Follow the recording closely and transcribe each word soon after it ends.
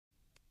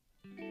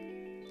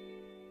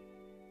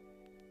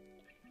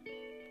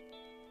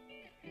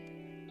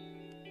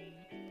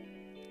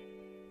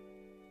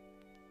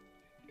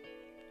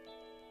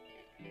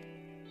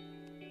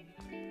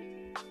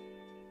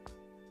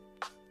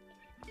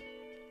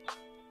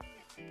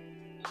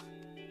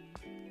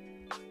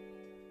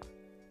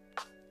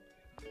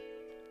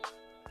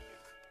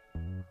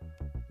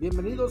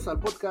Bienvenidos al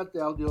podcast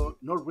de audio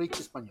NR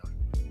Espanol.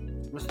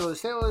 Nuestro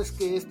deseo es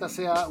que esta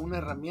sea una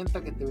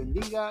herramienta que te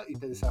bendiga y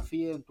te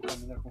desafíe en tu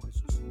caminar con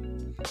Jesús.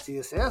 Si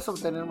deseas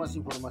obtener más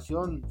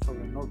información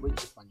sobre NR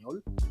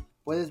Espanol,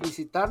 puedes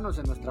visitarnos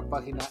en nuestra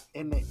página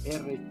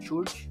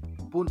nrchurch.ca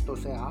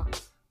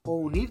o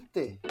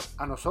unirte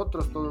a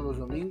nosotros todos los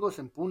domingos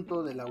en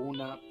punto de la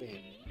 1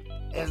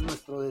 p.m. Es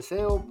nuestro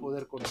deseo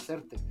poder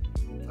conocerte.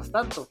 Mientras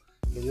tanto,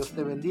 que Dios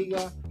te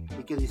bendiga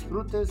y que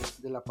disfrutes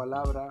de la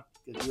palabra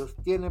que Dios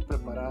tiene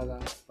preparada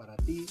para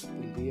ti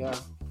el día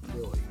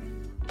de hoy.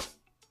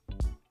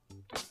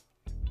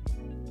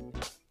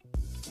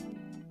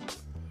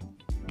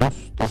 Dos.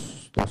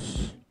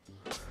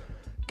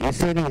 ¡Qué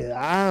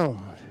seriedad!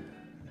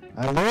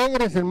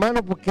 Alegres,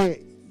 hermano,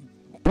 porque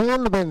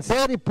pudo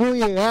vencer y pudo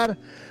llegar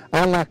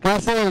a la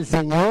casa del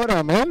Señor.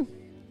 Amén.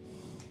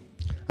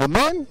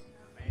 Amén.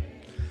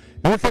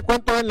 No sé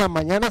cuántos en la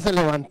mañana se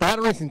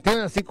levantaron y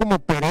sintieron así como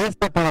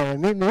pereza para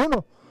venir, ni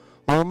uno.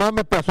 O nomás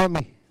me pasó a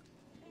mí.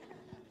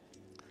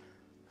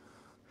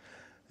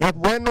 Es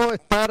bueno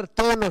estar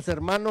todos los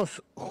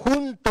hermanos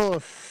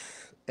juntos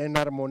en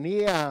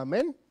armonía,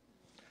 amén.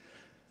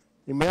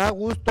 Y me da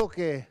gusto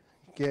que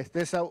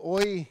estés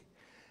hoy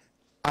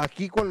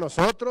aquí con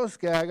nosotros,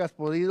 que hayas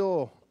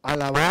podido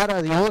alabar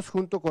a Dios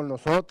junto con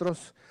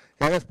nosotros,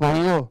 que hayas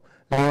podido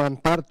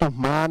levantar tus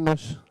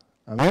manos,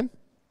 amén.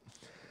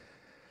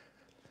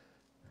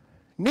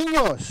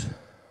 Niños,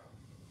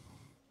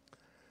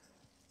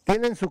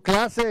 tienen su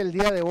clase el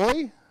día de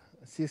hoy,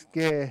 así es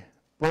que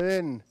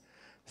pueden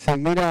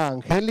seguir a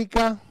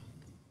Angélica.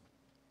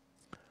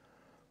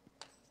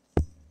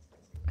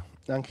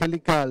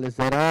 Angélica les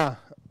dará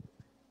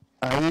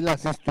ahí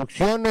las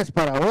instrucciones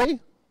para hoy.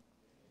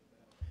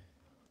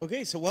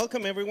 Okay, so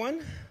welcome everyone.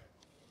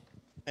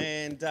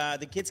 And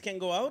the kids can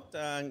go out.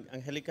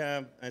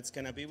 Angelica is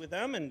going to be with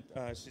them, and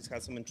she's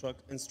got some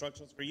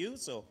instructions for you,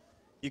 so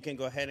you can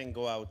go ahead and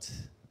go out.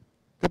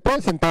 ¿Te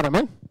puedes sentar,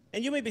 amén?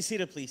 And you may be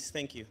seated, please.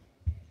 Thank you.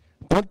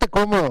 Ponte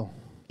cómodo.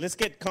 Let's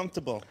get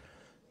comfortable.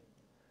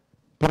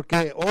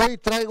 Porque hoy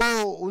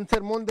traigo un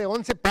sermón de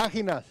 11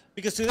 páginas.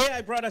 Because today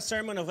I brought a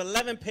sermon of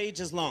 11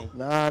 pages long.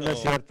 No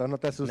es cierto, no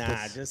te asustes.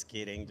 Nah, just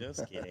kidding.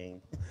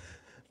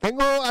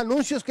 Tengo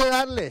anuncios que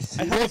darles,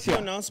 I have a few iglesia.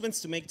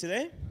 announcements to make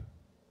today.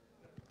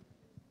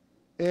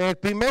 El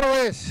primero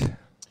es,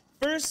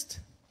 First,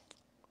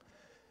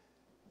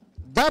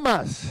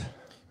 damas,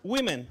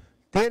 women.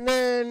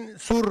 tienen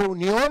su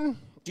reunión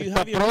Do you esta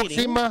have your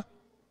próxima.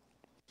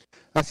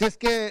 Así es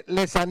que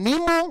les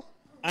animo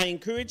I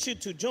encourage you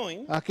to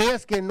join. a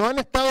aquellas que no han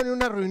estado en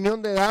una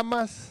reunión de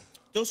damas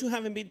Those who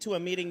haven't been to a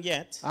meeting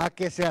yet, a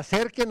que se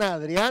acerquen a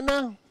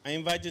Adriana I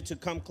invite you to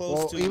come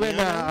close o to iban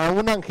Liana a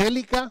una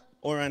Angélica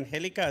or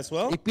Angelica as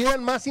well. y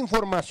pidan más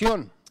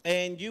información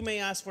And you may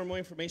ask for more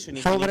information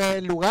if you need sobre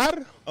el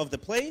lugar of the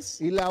place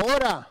y la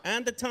hora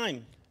and the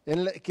time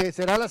que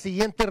será la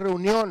siguiente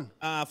reunión.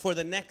 for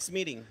the next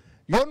meeting.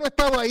 Yo no he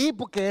estado ahí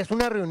porque es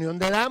una reunión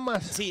de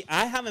damas, See,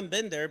 I haven't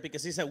been there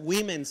because it's a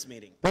women's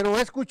meeting, pero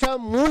he escuchado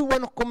muy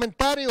buenos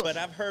comentarios but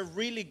I've heard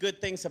really good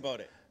things about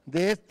it,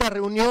 de estas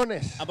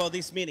reuniones, about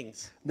these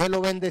meetings, de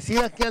lo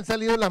bendecidas que han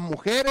salido las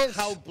mujeres.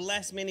 how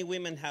blessed many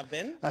women have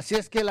been. Así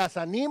es que las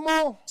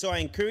animo So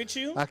I encourage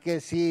you, a que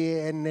si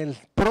en el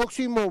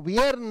próximo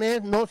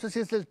viernes, no sé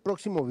si es el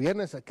próximo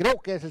viernes, creo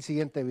que es el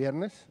siguiente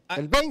viernes,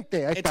 el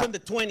 20, ahí it's está, on the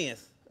 20th.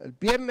 el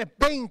viernes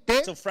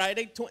 20, So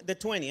Friday, the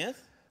 20th,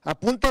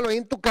 apúntalo ahí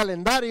en tu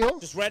calendario,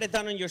 just write it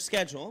down on your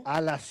schedule,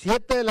 a las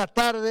 7 de la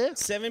tarde,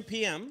 7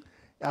 p.m.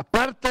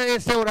 aparte de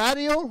ese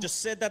horario, Just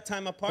set that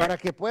time para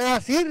apart que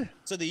puedas ir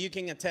so that you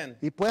can attend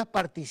y puedas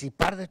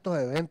participar de estos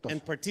eventos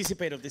and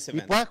participate of this y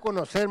event. puedas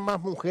conocer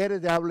más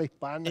mujeres de habla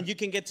hispana. And you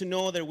can get to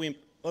know other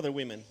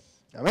women.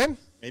 Amén.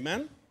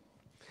 Amen?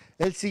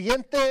 El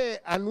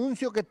siguiente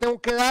anuncio que tengo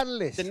que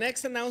darles The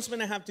next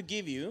announcement I have to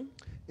give you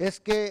es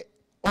que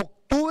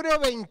octubre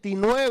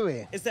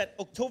 29 is that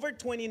October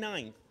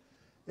 29th,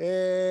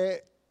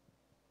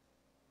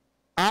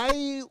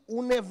 hay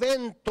un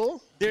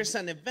evento there's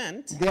an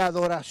event de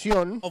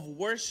adoración. of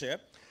worship.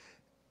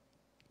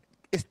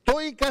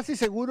 Estoy casi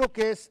seguro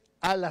que es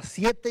a las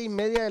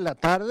 7:30 de la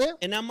tarde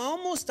And I'm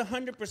almost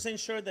 100%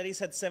 sure that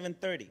it's at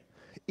 7:30.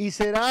 y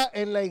será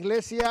en la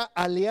iglesia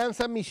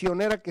Alianza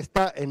Misionera que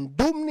está en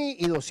Dumni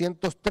y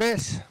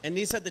 203. And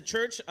it's at the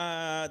church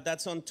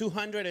that's on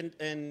 200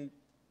 and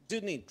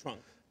Dudney Trunk.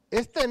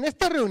 En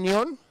esta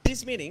reunión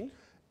This meeting,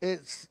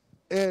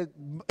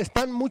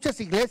 están muchas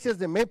iglesias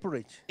de Maple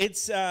Ridge.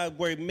 it's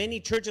where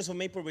many churches of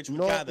Maple Ridge will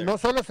No, gather. no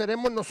solo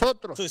seremos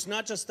nosotros. So it's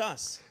not just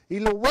us. Y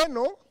lo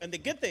bueno, And the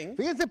good thing,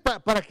 fíjense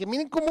para que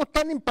miren cómo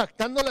están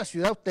impactando la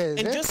ciudad ustedes.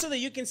 and ¿eh? just so that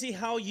you can see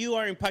how you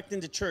are impacting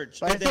the church,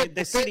 Parece-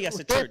 the city as a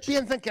ustedes church.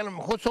 piensan que a lo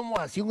mejor somos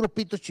así un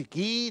grupito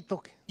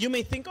chiquito, You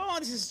may think, oh,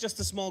 this is just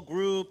a small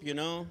group,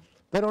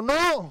 pero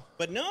no.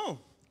 But no,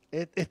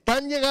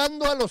 están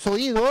llegando a los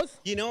oídos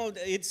You know,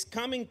 it's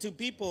coming to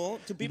people's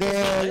de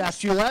la knowledge.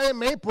 ciudad de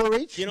Maple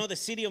Ridge You know, the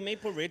city of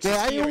Maple Ridge que is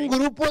hay un hearing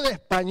grupo de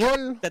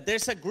español that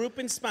there's a group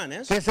in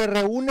Spanish. que se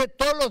reúne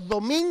todos los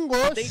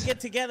domingos They get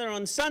together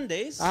on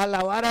Sundays a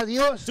alabar a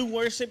Dios. to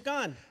worship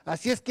God.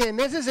 Así es que en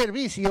ese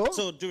servicio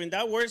So during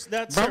that vamos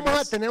a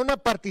service, tener una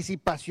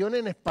participación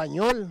en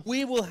español.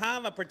 we will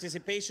have a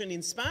participation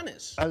in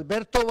Spanish.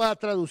 Alberto va a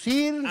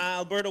traducir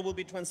Alberto will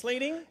be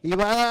translating, y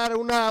va a dar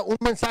un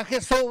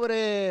mensaje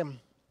sobre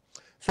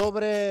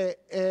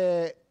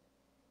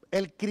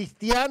el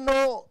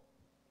cristiano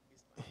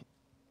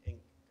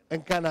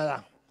en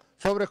Canadá,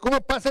 sobre cómo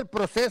pasa el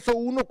proceso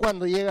uno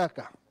cuando llega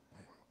acá.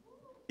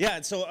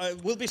 Yeah, so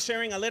we'll be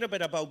sharing a little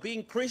bit about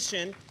being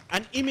Christian,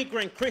 an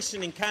immigrant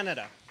Christian in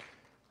Canada.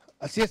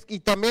 Así es, y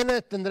también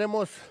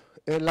tendremos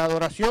la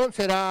adoración,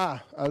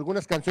 será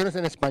algunas canciones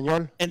en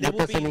español y And there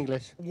will otras en be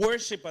inglés.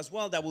 worship as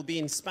well that will be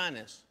in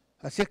Spanish.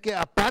 Así es que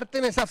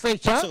aparten esa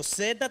fecha So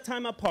set that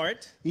time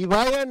apart y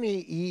vayan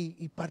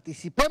y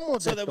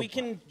participemos de so that esto, we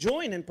can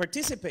join and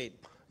participate,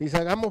 y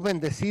salgamos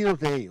bendecidos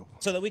de ello.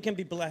 so that we can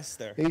be blessed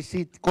there. Y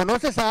si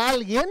conoces a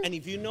alguien And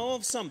if you know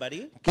of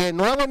somebody que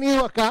no ha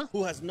venido acá,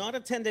 who has not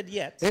attended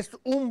yet, es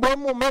un buen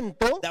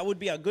momento that would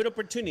be a good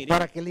opportunity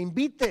para que le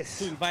invites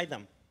to invite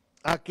them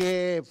a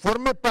que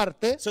forme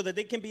parte so that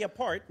they can be a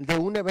part de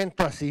un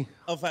evento así.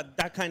 of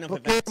that kind of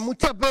Porque event.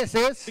 muchas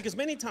veces Because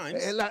many times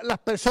las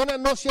personas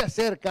no se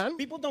acercan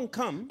people don't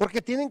come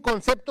porque tienen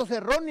conceptos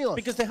erróneos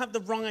because they have the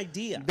wrong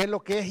idea de lo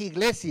que es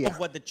iglesia, of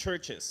what the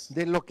church is,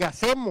 de lo que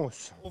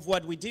hacemos, of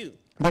what we do.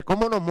 de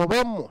cómo nos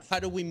movemos, How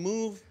do we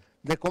move?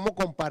 de cómo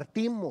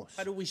compartimos,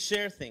 How do we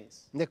share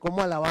things? de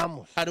cómo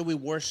alabamos. How do we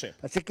worship?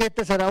 Así que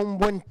este será un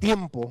buen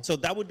tiempo So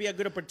that would be a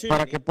good para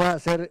opportunity que pueda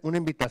hacer una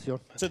invitación.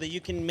 so that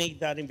you can make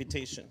that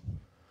invitation.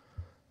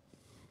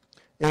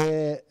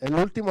 El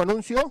último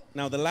anuncio,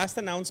 Now, the last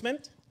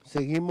announcement,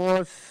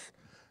 seguimos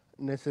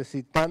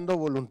necesitando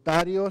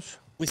voluntarios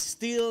we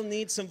still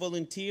need some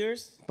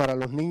volunteers para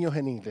los niños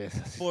en inglés.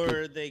 Así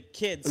for the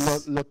kids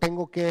que lo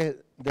tengo que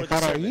for the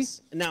dejar ahí.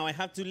 service. Now, I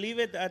have to leave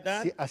it at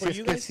that Sí, así for es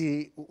you que guys.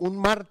 si un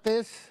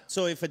martes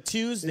So if a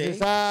Tuesday,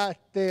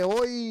 dices,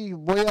 hoy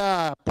voy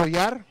a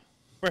apoyar,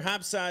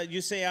 perhaps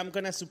you say, I'm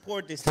going to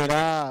support this.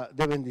 será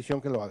de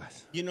bendición que lo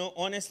hagas. You know,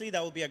 honestly,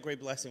 that would be a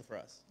great blessing for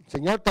us.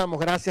 Señor, te damos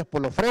gracias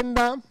por la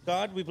ofrenda.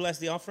 God, we bless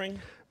the offering.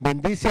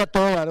 Bendice a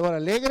todo dador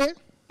alegre.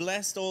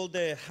 Blessed all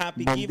the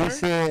happy giver.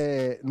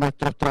 Bendice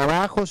nuestros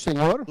trabajos,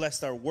 Señor.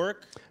 Blessed our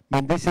work.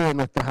 Bendice de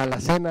nuestras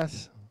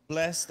alacenas.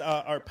 Blessed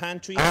our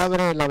pantries.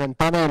 Abre la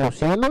ventana de los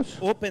cielos.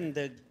 Open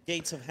the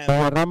gates of Y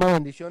heaven derrama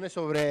bendiciones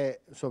sobre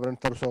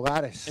nuestros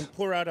hogares. and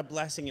pour out a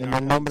blessing in En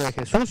our el nombre de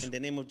homes. Jesús. In the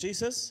name of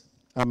Jesus,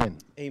 Amén.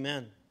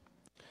 amen.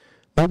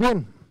 Muy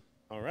bien.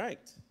 All right.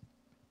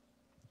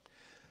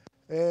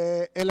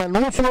 El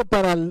anuncio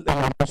para el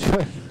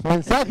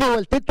mensaje o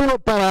el título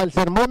para el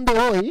sermón de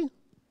hoy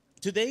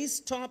Today's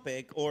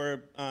topic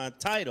or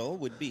title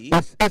would be,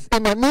 es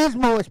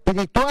enanismo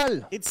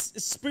espiritual. it's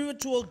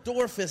spiritual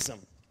dwarfism.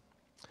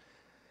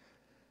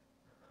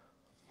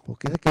 ¿Por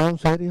qué se quedaron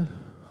serios?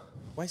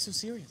 Why so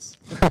serious?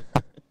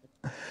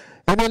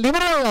 En el libro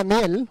de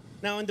Daniel,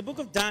 Now, in the book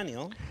of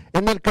Daniel,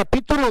 en el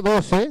capítulo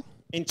 12,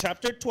 in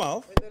chapter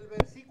 12, en el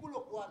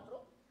versículo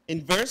 4,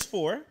 in verse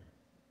 4,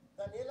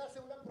 Daniel hace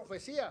una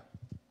profecía.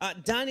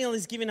 Daniel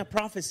is giving a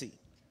prophecy.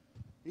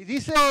 Y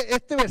dice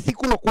este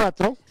versículo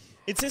 4,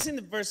 It says in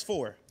the verse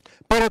 4,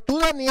 pero tú,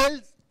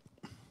 Daniel,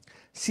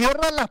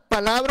 cierra las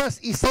palabras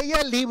y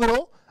sella el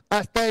libro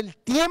hasta el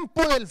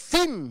tiempo del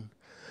fin.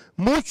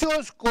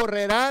 Muchos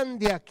correrán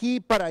de aquí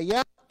para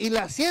allá y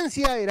la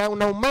ciencia irá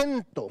un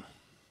aumento.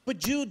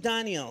 but you,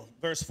 Daniel,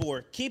 verse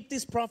 4, keep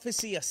this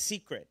prophecy a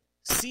secret.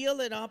 Seal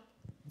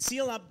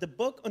up the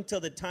book until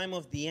the time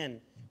of the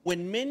end,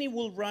 when many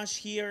will rush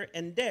here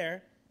and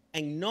there,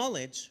 and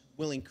knowledge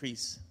will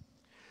increase.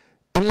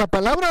 En la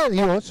palabra de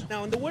Dios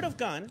Now, in the word of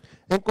God,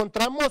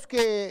 encontramos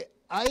que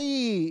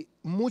hay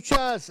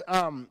muchas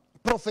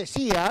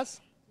profecías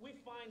we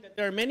find that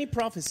there are many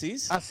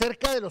prophecies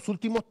acerca de los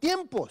últimos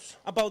tiempos.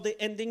 about the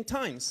ending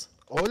times.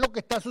 Hoy lo que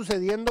está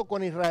sucediendo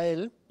con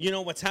Israel, You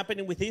know what's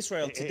happening with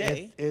Israel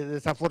today,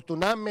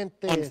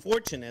 desafortunadamente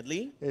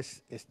unfortunately,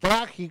 es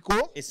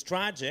trágico. is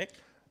tragic.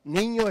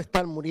 Niños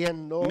están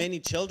muriendo, Many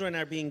children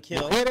are being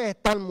killed. mujeres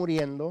están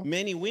muriendo,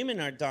 Many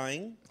women are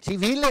dying.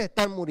 civiles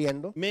están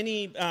muriendo.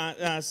 Many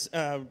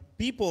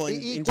people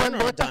Y in cuando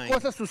general are estas dying.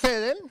 cosas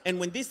suceden And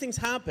when these things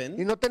y happen,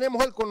 no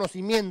tenemos el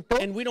conocimiento,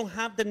 and we don't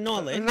have the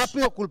knowledge,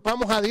 rápido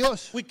culpamos a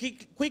Dios. we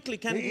quickly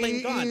can blame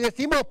Y God.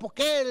 decimos, ¿por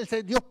qué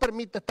Dios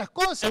permite estas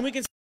cosas? And we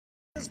can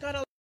say, God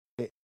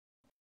allowed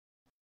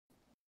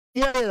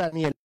Día de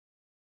Daniel.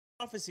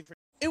 prophecy for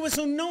it was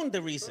unknown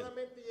the reason.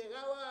 Solamente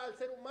llegaba al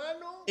ser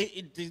humano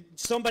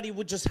Somebody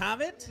would just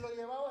have it, y lo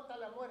llevaba hasta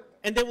la muerte.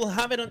 and they will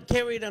have it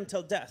carry it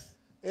until death.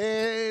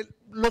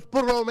 Los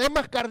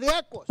problemas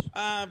cardíacos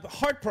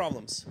Heart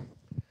problems.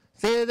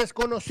 se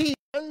desconocía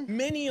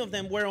Many of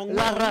them were las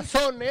unknown.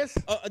 razones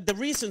The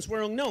reasons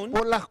were unknown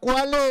por las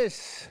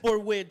cuales for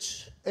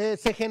which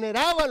se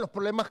generaban los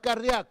problemas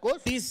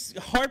cardíacos these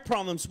heart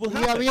problems will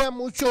y happen. había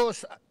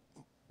muchos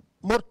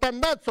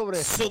mortandad sobre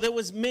eso. So there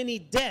was many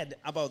dead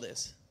about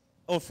this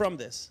or from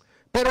this.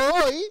 Pero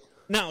hoy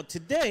Now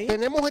today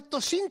tenemos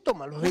estos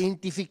síntomas, los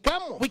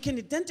identificamos we can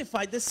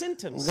identify the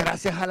symptoms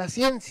gracias a la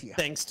ciencia.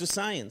 thanks to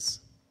science.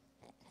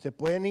 Se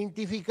pueden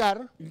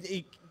identificar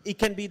It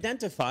can be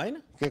identified,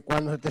 que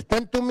cuando se te está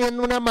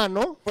entumiendo una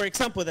mano, for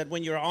example, that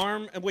when your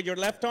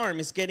left arm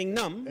is getting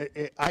numb,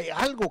 hay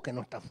algo que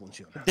no está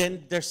funcionando.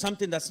 then there's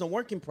something that's not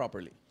working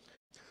properly.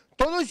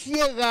 Todos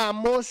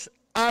llegamos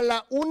a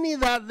la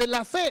unidad de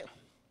la fe,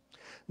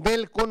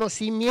 del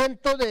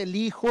conocimiento del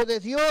Hijo de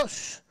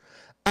Dios,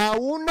 a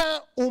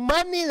una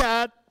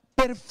humanidad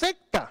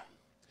perfecta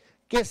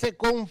que se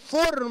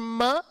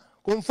conforme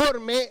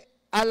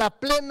a la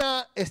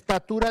plena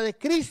estatura de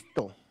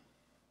Cristo.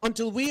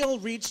 Until we all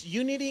reach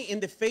unity in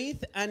the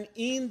faith and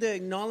in the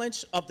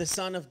knowledge of the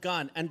Son of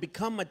God and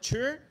become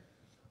mature,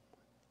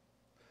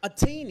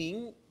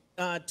 attaining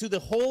to the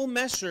whole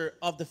measure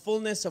of the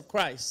fullness of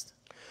Christ.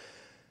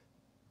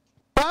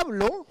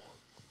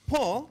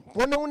 Paul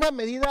pone una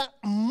medida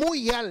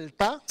muy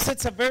alta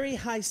sets a very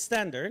high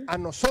standard a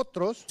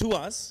nosotros, to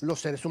us, los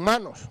seres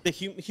humanos. the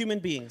human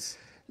beings.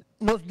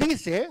 Nos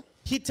dice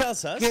He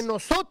tells us que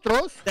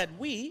nosotros, that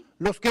we,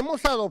 los que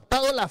hemos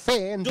adoptado la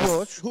fe en those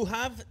Dios, who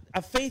have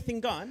a faith in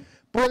God,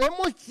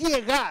 podemos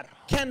llegar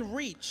can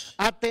reach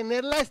a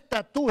tener la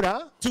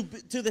estatura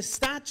to the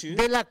statue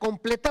de la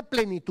completa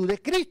plenitud de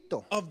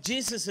Cristo. of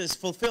Jesus'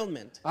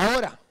 fulfillment.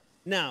 Ahora,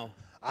 Now,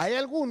 hay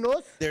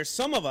algunos there's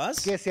some of us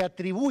que se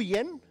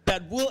atribuyen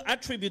that will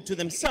attribute to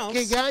que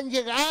themselves ya han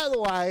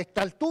llegado a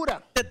esta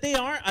altura, that they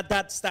are at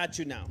that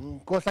statue now.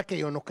 cosa que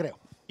yo no creo,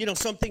 You know,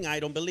 something I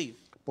don't believe.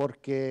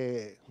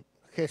 porque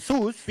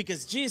Jesús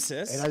Because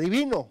Jesus, era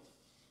divino,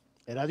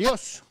 era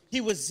Dios.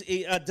 he was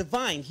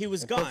divine, he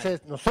was God.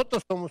 Entonces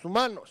nosotros somos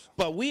humanos.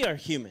 But we are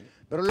human.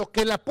 Pero lo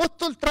que el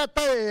apóstol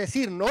trata de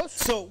decirnos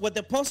So what the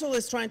apostle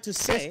is trying to es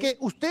say que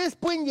ustedes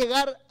pueden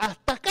llegar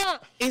hasta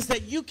acá. is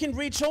that you can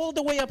reach all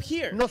the way up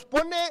here. Nos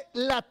pone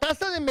la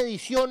tasa de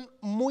medición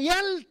muy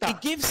alta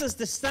It gives us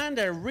the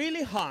standard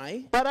really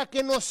high para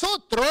que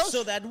nosotros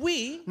so that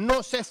we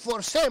nos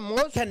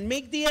esforcemos can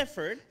make the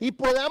effort y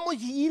podamos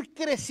ir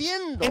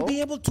creciendo and be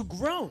able to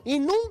grow y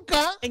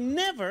nunca and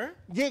never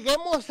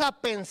lleguemos a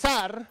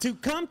pensar to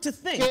come to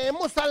think que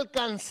hemos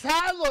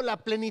alcanzado la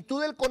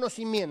plenitud del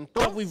conocimiento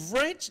that we've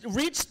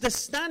reached the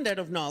standard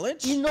of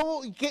knowledge y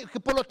que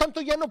por lo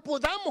tanto ya no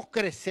podamos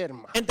crecer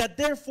más. and that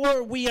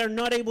therefore we are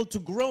not able to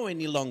grow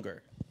any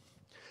longer.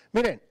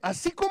 Miren,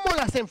 así como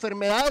las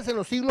enfermedades en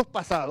los siglos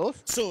pasados,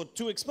 So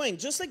to explain,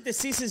 just like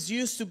diseases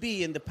used to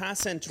be in the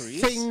past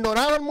centuries, se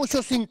ignoraban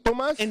muchos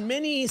síntomas and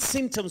many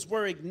symptoms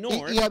were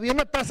ignored, y había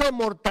una tasa de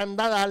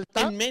mortandad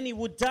alta, and many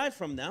would die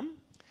from them,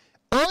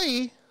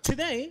 hoy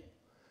today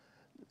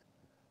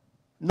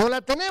no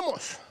la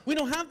tenemos. we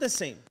don't have the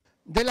same.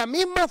 De la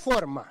misma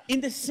forma,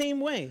 In the same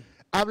way,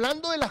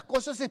 hablando de las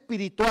cosas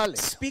espirituales,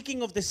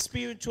 speaking of the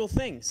spiritual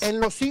things, en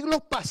los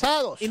siglos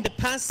pasados in the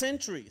past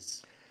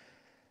centuries,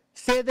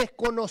 se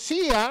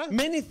desconocía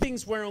many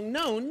things were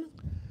unknown,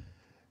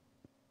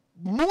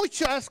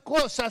 muchas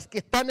cosas que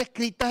están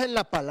escritas en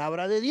la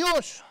palabra de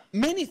Dios.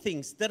 many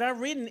things that are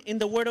written in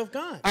the Word of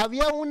God.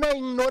 Había una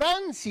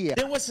ignorancia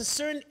There was a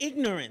certain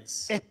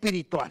ignorance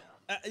espiritual.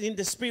 in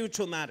the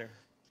spiritual matter.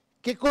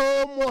 Que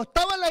como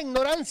estaba la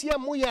ignorancia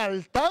muy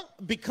alta,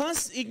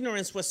 Because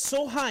ignorance was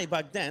so high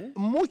back then,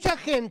 mucha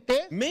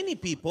gente many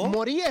people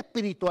moría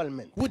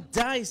espiritualmente. would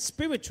die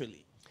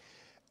spiritually.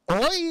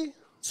 Hoy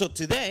So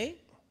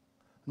today,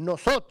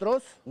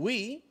 nosotros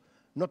we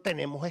no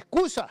tenemos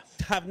excusas.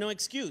 have no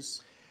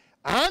excuse.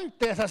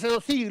 Antes, hace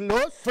 2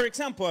 siglos, For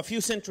example, a few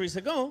centuries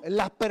ago,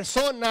 las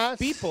personas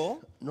people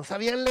no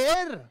sabían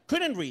leer.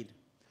 couldn't read.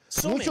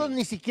 So Muchos many.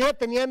 ni siquiera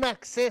tenían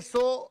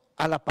acceso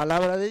a la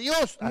palabra de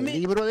Dios, al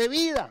libro de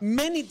vida.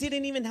 Many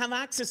didn't even have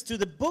access to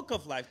the book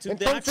of life, to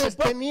the actual Entonces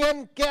book.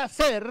 tenían que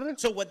hacer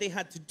So what they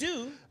had to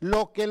do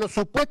lo que los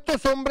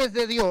supuestos hombres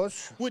de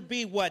Dios would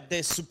be what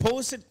the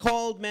supposed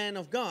called man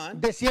of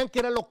God, decían que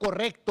era lo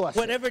correcto hacer.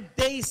 whatever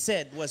they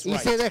said was Y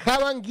se right.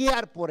 dejaban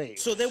guiar por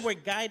ellos. So they were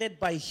guided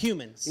by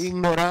humans.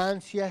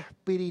 Ignorancia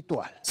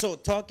espiritual, So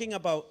talking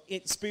about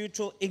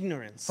spiritual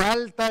ignorance,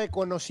 falta de the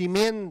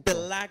conocimiento,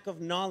 lack of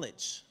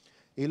knowledge,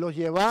 y los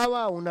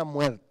llevaba a una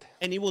muerte.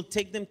 and it will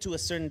take them to a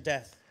certain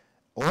death.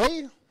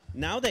 Hoy,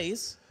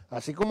 Nowadays,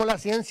 así como la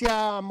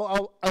ciencia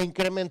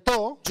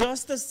incrementó,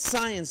 just as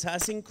science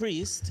has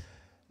increased,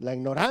 la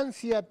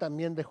ignorancia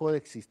también dejó de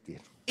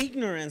existir.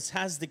 ignorance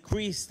has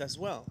decreased as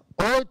well.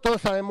 Hoy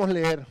todos sabemos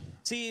leer.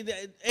 See,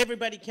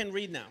 everybody can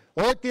read now.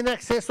 Hoy tiene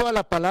acceso a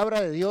la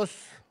palabra de Dios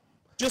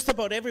Just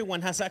about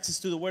everyone has access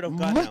to the Word of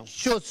God now.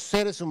 Muchos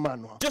seres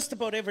humanos. Just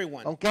about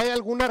everyone. Aunque hay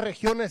algunas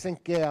regiones en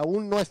que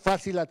aún no es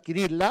fácil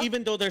adquirirla,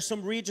 Even though there's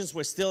some regions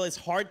where still it's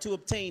hard to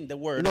obtain the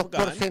Word los of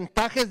God,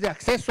 porcentajes de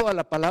acceso a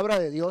la palabra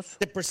de Dios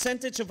the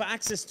percentage of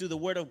access to the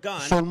Word of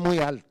God son muy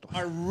altos.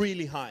 are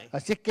really high.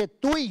 Así es que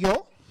tú y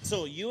yo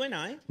So you and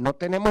I no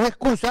tenemos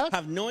excusas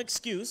have no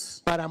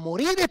excuse para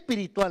morir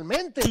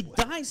espiritualmente, to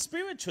pues, die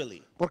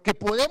spiritually, porque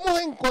podemos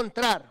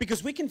encontrar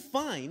because we can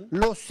find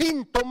los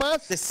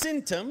síntomas the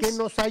symptoms que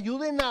nos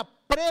ayuden a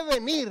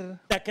prevenir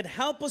that could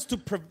help us to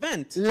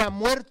prevent la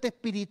muerte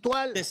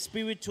espiritual the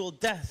spiritual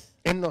death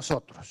en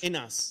nosotros. in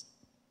us.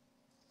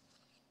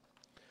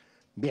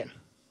 Bien,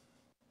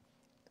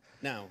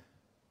 Now,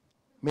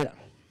 mira,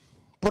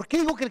 ¿por qué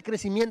digo que el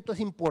crecimiento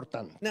es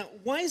importante?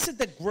 why is it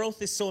that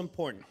growth is so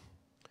important?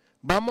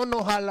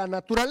 Vámonos a la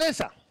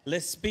naturaleza.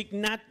 Let's speak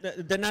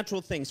the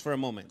natural things for a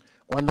moment.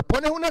 Cuando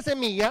pones una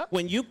semilla,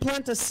 When you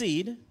plant a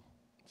seed,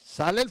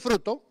 sale el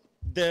fruto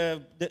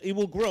it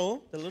will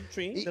grow, the little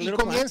tree, y the little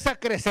plant, comienza a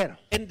crecer.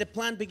 and the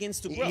plant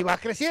begins to Y grow, va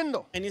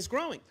creciendo. and it's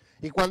growing.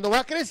 Y cuando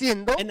va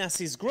creciendo, And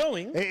as it's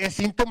growing, es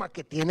síntoma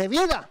que tiene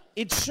vida.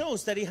 it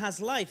shows that it has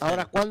life.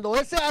 Ahora, cuando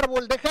ese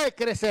árbol deja de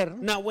crecer,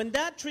 Now, when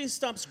that tree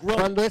stops growing,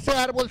 cuando ese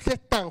árbol se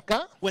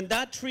estanca, when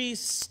that tree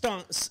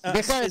stops,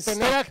 deja de is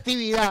tener stuck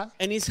actividad,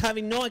 and is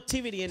having no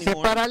activity se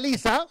anymore,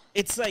 paraliza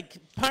it's like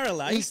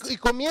paralyzed. y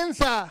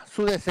comienza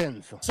su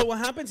descenso. So what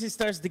happens? It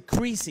starts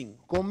decreasing.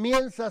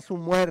 Comienza su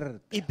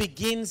muerte. It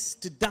begins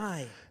to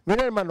die.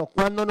 Mira, hermano,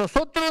 cuando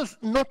nosotros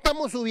no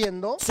estamos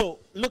subiendo, So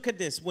look at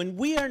this. When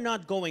we are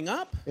not going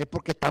up, es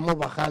porque estamos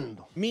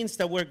bajando. means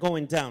that we're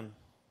going down.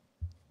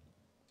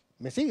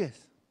 ¿Me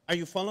sigues? Are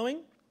you following?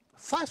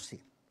 Fácil.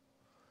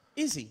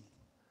 Easy.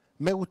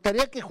 Me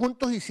gustaría que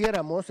juntos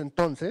hiciéramos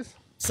entonces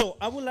So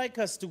I would like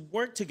us to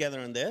work together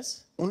on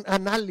this un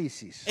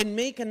análisis and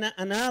make an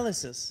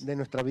analysis de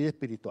nuestra vida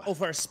espiritual.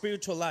 of our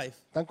spiritual life.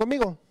 ¿Están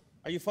conmigo?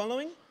 Are you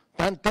following?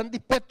 ¿Están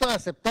dispuestos a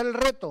aceptar el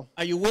reto?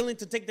 Are you willing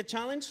to take the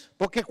challenge?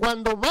 Porque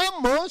cuando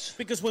vamos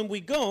Because when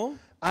we go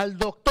al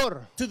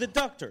doctor to the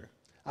doctor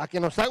a que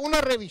nos haga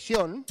una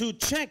revisión, to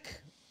check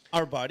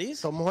our bodies,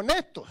 somos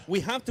honestos. we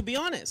have to be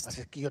honest.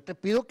 Así es que yo te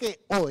pido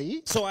que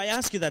hoy So I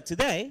ask you that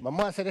today,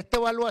 vamos a hacer esta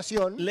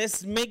evaluación,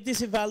 let's make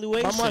this vamos a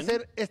evaluation.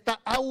 hacer esta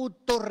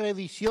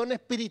autorrevisión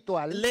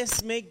espiritual,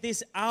 Let's make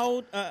this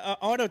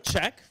auto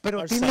check pero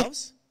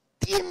ourselves.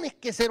 tienes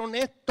que ser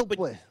honesto, But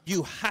pues.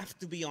 you have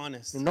to be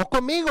honest. No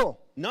conmigo,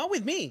 Not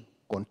with me,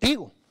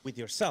 contigo. with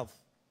yourself.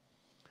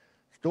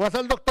 Si tú vas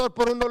al doctor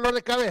por un dolor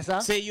de cabeza,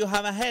 Say you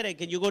have a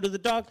headache and you go to the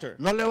doctor.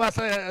 no vas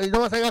a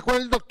llegar con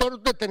el doctor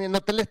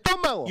deteniéndote el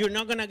estómago, You're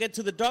not going to get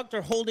to the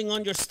doctor holding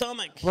on your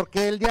stomach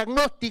porque el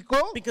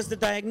diagnóstico because the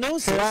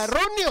diagnosis será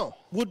erróneo,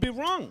 would be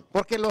wrong.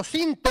 porque los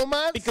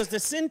síntomas Because the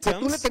que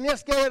tú le symptoms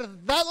tenías que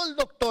haber dado al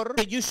doctor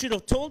that you should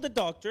have told the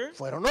doctor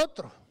fueron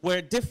otros.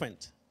 were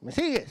different. ¿Me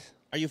sigues?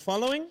 Are you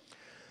following?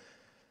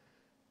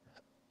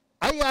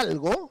 Hay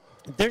algo,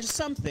 There's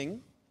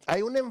something,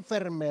 hay una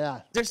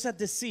enfermedad there's a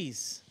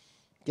disease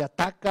que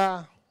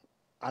ataca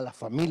a las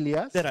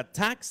familias, that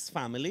attacks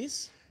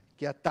families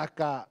que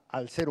ataca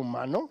al ser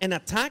humano, and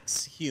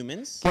attacks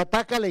humans, que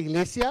ataca a la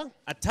iglesia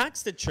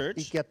attacks the y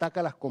church, que ataca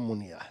a las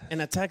comunidades.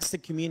 and attacks the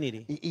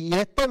community. Y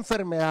esta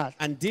enfermedad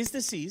And this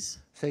disease,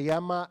 se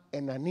llama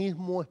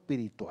enanismo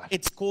espiritual.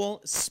 it's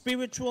called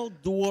spiritual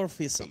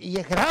dwarfism. Y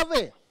es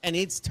grave, And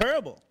it's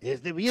terrible.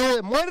 es debido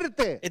de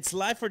muerte. It's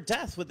life or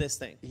death with this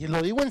thing. Y lo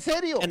digo en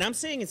serio. And I'm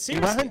saying it Y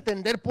vas a seriously.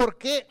 entender por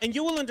qué. And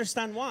you will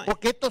understand why.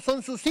 Porque estos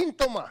son sus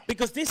síntomas.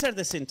 Because these are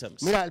the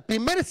symptoms. Mira, el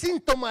primer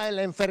síntoma de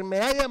la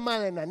enfermedad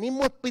llamada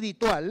enanismo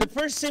espiritual The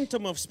first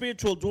symptom of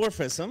spiritual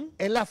dwarfism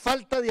es la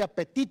falta de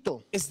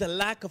apetito is the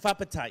lack of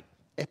appetite,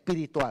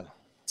 espiritual.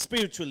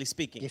 spiritually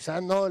speaking.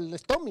 Quizás no el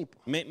estómago,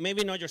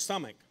 Maybe not your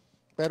stomach,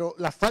 pero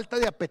la falta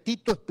de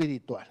apetito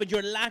espiritual. but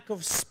your lack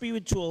of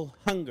spiritual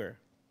hunger.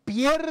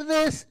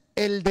 Pierdes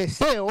el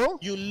deseo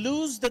You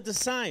lose the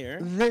desire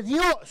de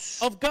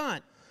Dios. of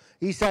God.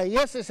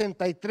 Isaías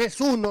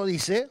 63:1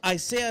 dice,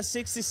 Isaiah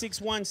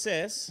 66:1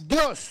 says,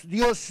 Dios,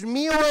 Dios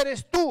mío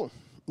eres tú.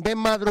 De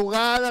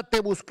madrugada te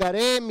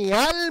buscaré, mi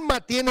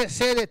alma tiene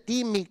sed de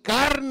ti, mi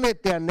carne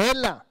te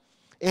anhela.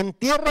 En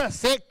tierra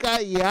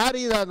seca y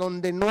árida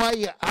donde no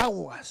hay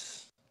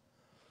aguas.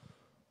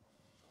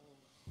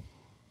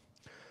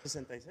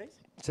 66?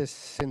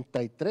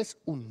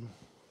 63:1.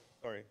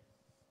 Sorry.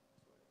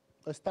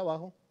 Está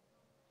abajo.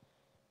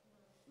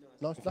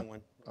 No está.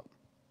 One. No.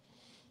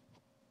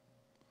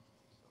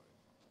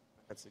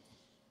 That's it.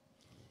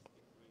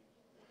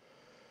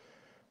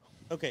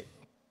 Okay,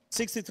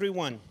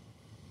 63:1.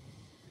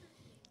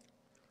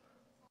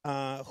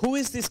 Who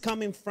is this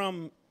coming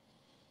from?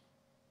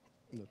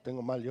 Lo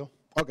tengo mal yo.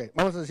 Ok,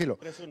 vamos a decirlo.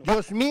 3:1.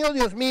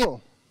 Dios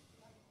mío,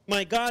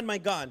 My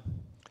God,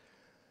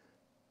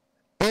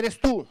 eres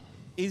tú.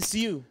 is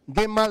you.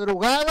 De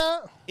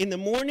madrugada In the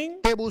morning,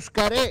 te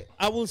buscaré.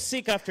 I will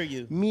seek after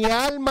you. Mi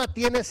alma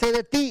tiene sed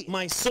de ti.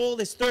 My soul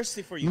is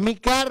thirsty for you. Mi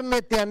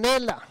carne te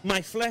anhela.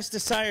 My flesh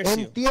desires En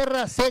you.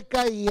 tierra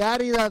seca y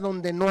árida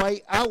donde no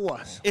hay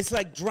aguas. It's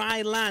like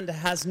dry land that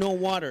has no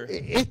water.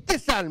 Este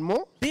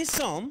salmo This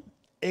psalm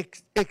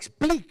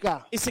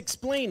explica is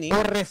explaining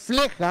o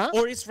refleja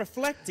or is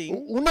reflecting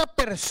una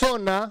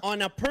persona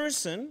on a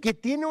person que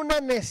tiene una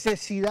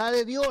necesidad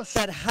de Dios,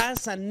 that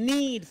has a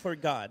need for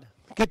God,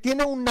 que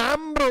tiene un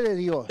hambre de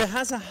Dios. that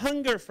has a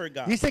hunger for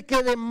God. Dice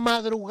que de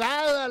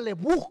madrugada le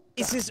busca,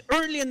 It says,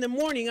 early in the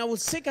morning I will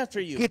seek after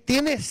you. que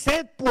tiene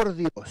sed por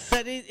Dios.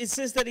 That it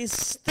says that he's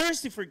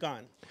thirsty for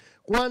God.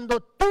 Cuando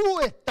tú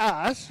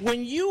estás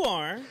When you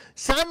are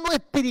sano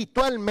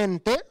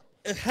espiritualmente,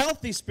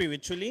 healthy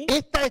spiritually,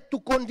 esta es tu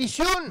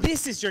condición.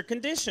 this is your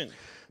condition.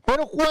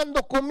 Pero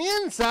cuando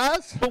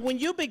comienzas But when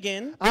you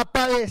begin a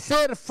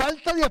padecer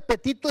falta de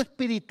apetito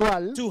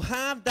espiritual, to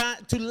have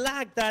that, to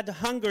lack that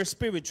hunger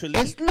spiritually,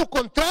 es lo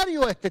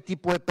contrario a este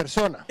tipo de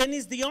persona. then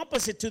it's the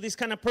opposite to this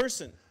kind of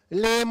person.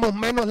 Leemos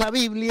menos la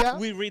Biblia,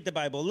 We read the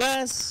Bible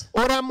less,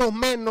 oramos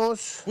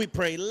menos, we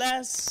pray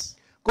less.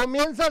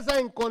 comienzas a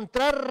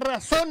encontrar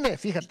razones,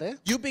 fíjate,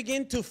 You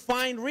begin to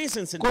find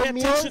reasons, and pay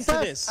attention to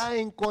comienzas this. a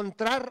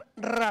encontrar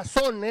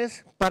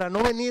razones para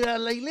no venir a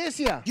la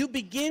iglesia. You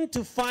begin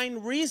to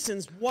find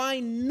reasons why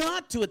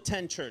not to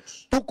attend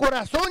church. Tu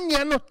corazón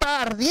ya no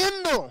está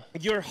ardiendo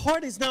Your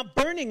heart is not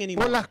burning por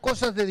anymore las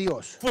cosas de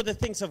Dios. for the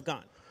things of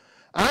God.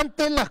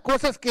 Antes las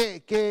cosas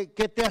que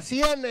te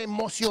hacían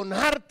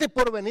emocionarte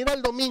por venir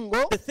al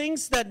domingo, The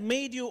things that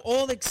made you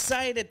all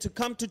excited to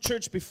come to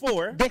church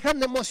before dejan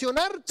de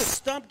emocionarte.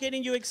 stop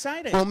getting you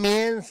excited.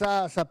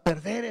 Comienzas a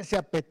perder ese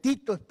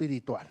apetito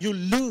espiritual. You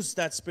lose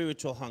that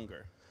spiritual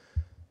hunger.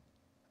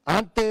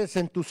 Antes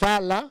en tu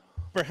sala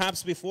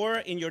Perhaps before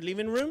in your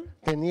living room,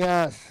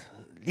 tenías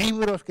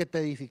libros que te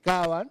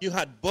edificaban. you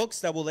had books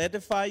that will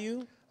edify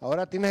you,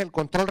 Ahora tienes el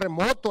control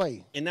remoto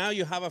ahí. and now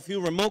you have a few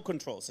remote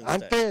controls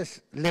instead.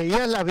 Antes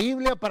leías la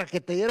Biblia para que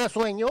te diera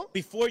sueño.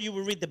 Before you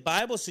would read the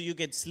Bible so you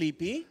get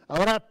sleepy.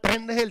 Ahora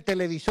prendes el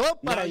televisor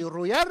para No.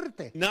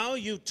 arrullarte. Now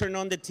you turn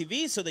on the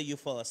TV so that you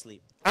fall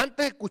asleep.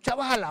 Antes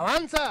escuchabas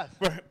alabanzas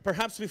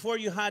Perhaps before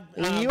you had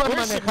y ibas worship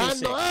music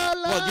manejando.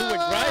 while you were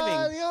 ¡Alaba driving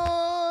a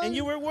Dios! and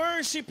you were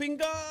worshiping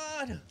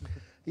God.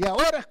 Y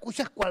ahora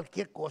escuchas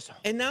cualquier cosa.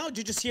 And now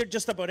you just hear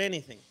just about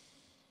anything.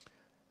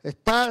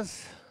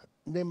 Estás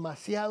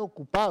demasiado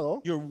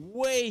ocupado You're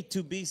way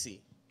too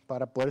busy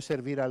para poder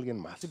servir a alguien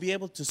más. to be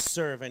able to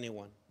serve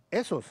anyone.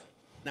 Esos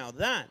Now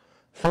that,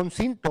 son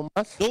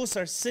síntomas those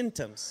are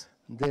symptoms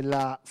de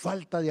la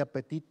falta de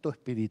apetito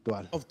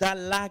espiritual. of that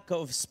lack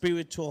of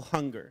spiritual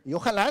hunger. Y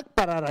ojalá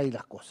parara ahí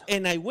las cosas.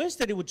 And I wish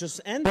that it would just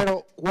end there.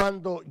 Pero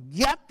cuando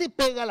ya te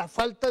pega la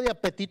falta de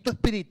apetito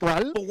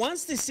espiritual, But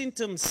once the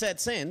symptom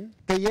sets in,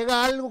 te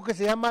llega algo que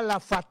se llama la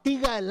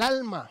fatiga del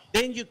alma.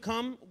 then you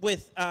come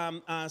with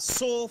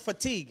soul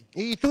fatigue.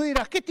 Y tú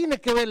dirás, ¿qué tiene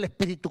que ver el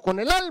espíritu con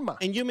el alma?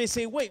 And you may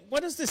say, wait, what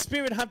does the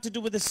spirit have to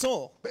do with the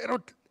soul? Pero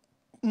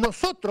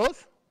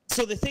nosotros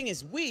So the thing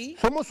is, we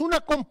somos una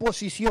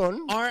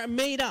composición are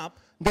made up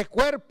de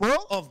cuerpo,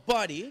 of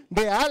body,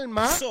 de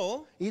alma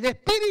soul, y de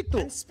espíritu.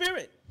 and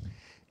spirit.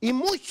 Y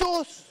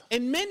muchos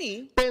And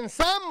many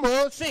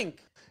pensamos think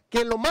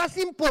que lo más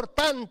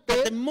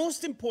importante the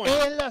most important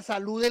es la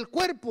salud del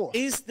cuerpo.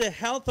 is the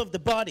health of the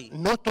body.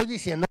 No estoy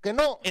diciendo que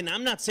no, And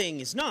I'm not saying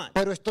it's not.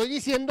 pero estoy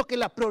diciendo que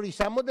la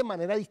priorizamos de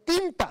manera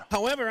distinta.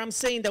 However, I'm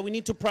saying that we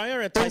need to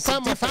prioritize it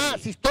Pensamos,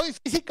 differently. si estoy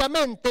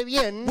físicamente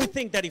bien, We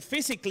think that if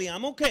physically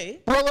I'm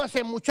okay, puedo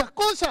hacer muchas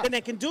cosas. then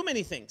I can do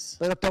many things.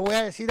 Pero te voy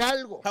a decir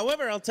algo.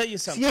 However, I'll tell you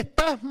Si something.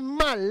 estás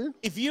mal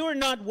If you are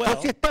not o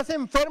well, si estás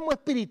enfermo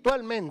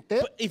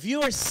espiritualmente, if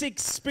you are sick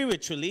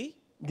spiritually,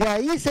 de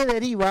ahí se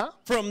deriva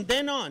from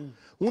then on,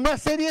 una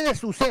serie de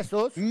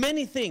sucesos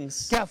many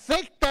things que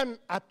afectan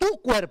a tu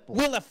cuerpo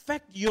will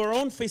affect your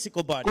own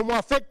physical body, como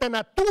afectan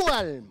a tu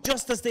alma.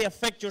 just as they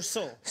affect your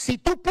soul. Si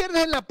tú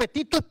pierdes el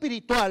apetito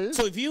espiritual,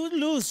 So if you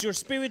lose your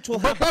spiritual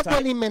dejas de appetite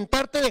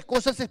alimentarte de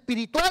cosas and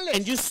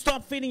espirituales. you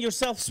stop feeding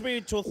yourself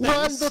spiritual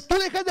Cuando things, tú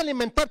dejas de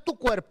alimentar tu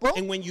cuerpo,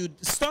 and when you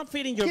stop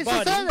feeding your ¿Qué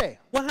body, sucede?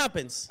 what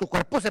happens? tu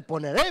cuerpo se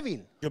pone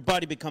débil. Your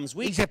body becomes Y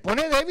weak. se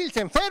pone débil, se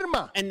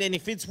enferma. And then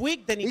if it's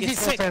weak, then it Y si gets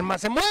se sick. enferma,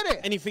 se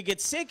muere. And if it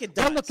gets sick, it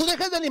Cuando dies. tú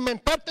dejas de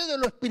alimentarte de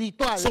lo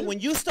espiritual, So when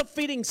you stop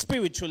feeding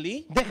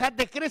spiritually, dejas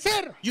de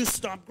crecer. you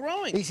stop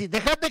growing. Y si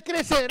dejas de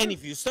crecer, And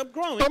if you stop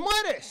growing, te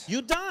mueres.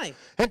 you die.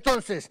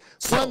 Entonces,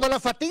 So- cuando la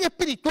fatiga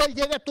espiritual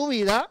llega a tu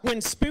vida,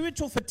 When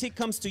spiritual fatigue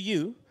comes to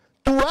you,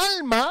 tu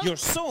alma Your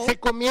soul se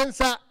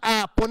comienza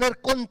a poner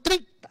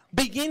contricta,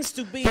 begins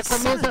to be se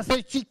comienza a sad,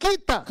 ser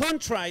chiquita.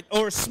 contrite,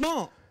 or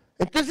small.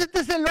 Entonces este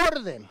es el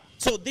orden.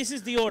 So this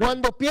is the order.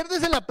 Cuando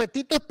pierdes el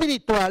apetito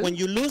espiritual, When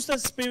you lose that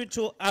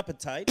spiritual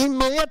appetite,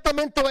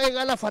 inmediatamente va a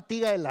llegar la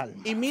fatiga del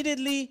alma.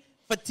 immediately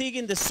fatigue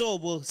in the soul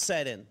will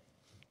set in.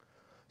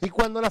 Y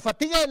cuando la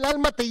fatiga del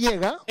alma te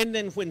llega, And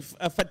then when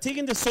fatigue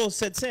in the soul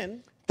sets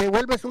in, te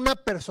vuelves una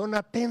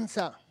persona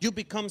tensa. you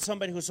become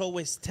somebody who's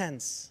always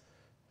tense.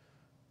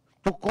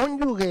 Tu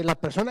cónyuge, la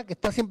persona que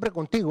está siempre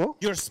contigo,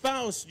 Your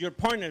spouse, your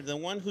partner, the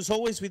one who's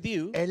always with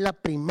you, es la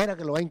primera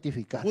que lo va a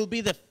identificar. will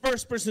be the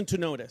first person to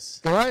notice.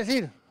 Te va a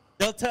decir,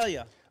 They'll tell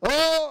you,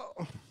 oh,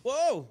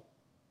 whoa,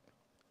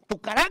 tu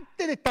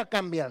carácter está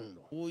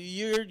cambiando. well,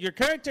 your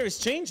character is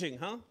changing,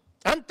 huh?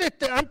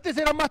 Antes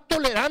era más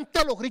tolerante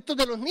a los gritos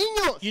de los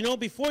niños. You know,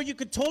 before you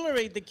could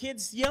tolerate the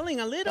kids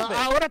yelling a little bit.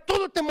 Ahora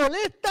todo te But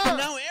molesta.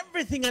 now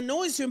everything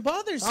annoys you and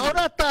bothers you.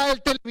 Ahora hasta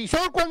el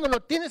televisor cuando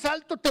lo tienes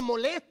alto te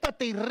molesta,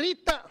 te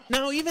irrita.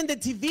 Now even the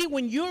TV,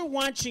 when you're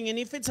watching, and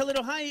if it's a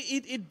little high,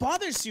 it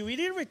bothers you, it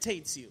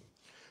irritates you.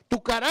 Tu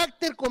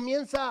carácter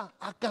comienza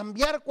a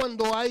cambiar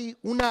cuando hay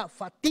una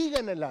fatiga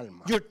en el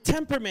alma. Your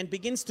temperament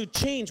begins to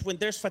change when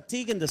there's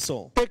fatigue in the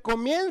soul. Te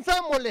comienza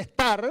a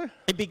molestar,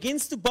 It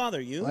begins to bother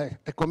you.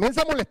 te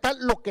comienza a molestar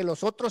lo que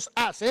los otros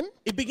hacen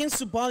It begins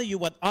to bother you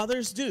what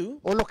others do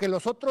o lo que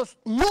los otros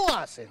no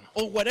hacen.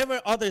 or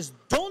whatever others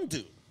don't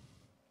do.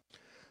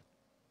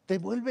 Te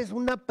vuelves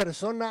una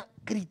persona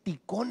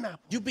criticona.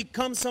 You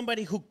become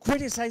somebody who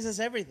criticizes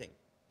everything.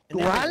 and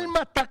Tu everyone. alma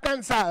está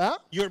cansada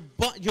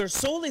Your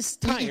soul is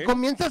y tired,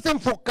 comienzas a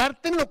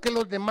enfocarte en lo que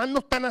los demás no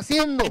están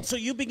haciendo. and so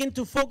you begin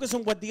to focus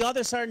on what the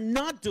others are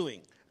not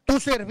doing. Tu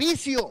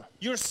servicio,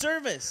 Your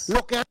service,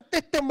 lo que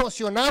antes te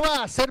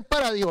emocionaba hacer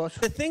para Dios,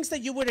 the things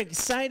that you were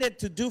excited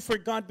to do for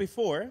God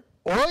before,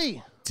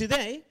 hoy,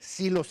 today,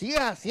 si lo sigues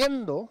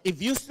haciendo,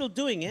 if you're still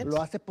doing it,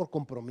 lo haces por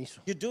compromiso.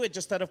 you do it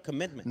just out of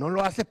commitment. No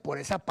lo haces por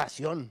esa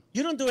pasión.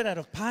 You don't do it out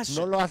of No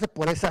passion. lo haces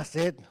por esa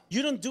sed.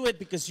 You don't do it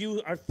because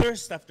you are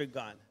thirst after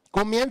God.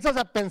 Comienzas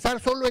a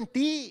pensar solo en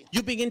ti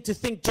You begin to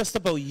think just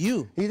about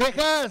you, y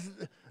dejas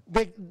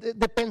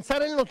de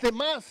pensar en los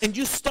demás. and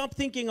you stop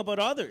thinking about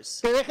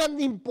others. Te dejan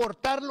de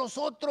importar los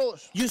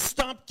otros. You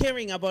stop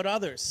caring about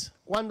others.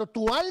 Cuando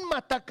tu alma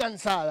está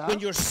cansada, When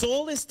your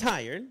soul is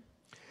tired,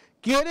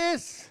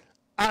 quieres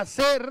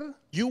hacer,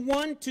 you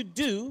want to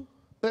do,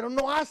 pero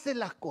no haces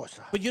las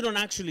cosas. but you don't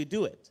actually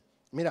do it.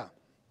 Mira,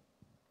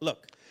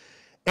 Look,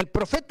 el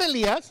profeta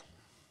Elías,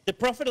 the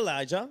prophet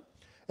Elijah,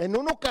 en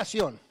una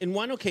ocasión, in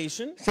one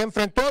occasion, se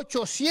enfrentó a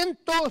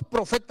 800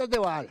 profetas de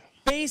Baal.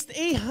 faced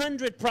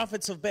 800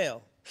 prophets of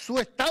Baal. Su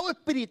estado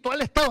espiritual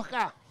estaba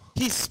acá,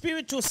 His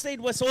spiritual state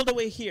was all the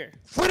way here,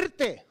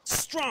 fuerte.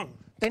 strong.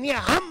 Tenía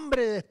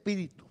hambre de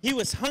espíritu. He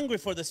was hungry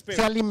for the Se spirit,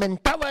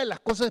 alimentaba de las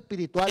cosas and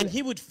espirituales.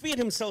 he would feed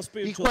himself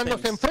Y spiritual cuando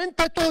se things.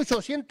 enfrenta a estos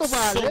 800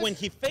 So when Baales,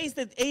 he faced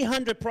the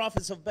 800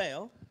 prophets of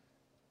Baal,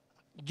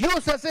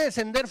 Dios hace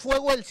descender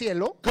fuego del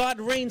cielo God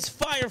rains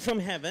fire from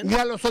heaven, y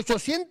a los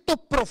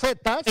 800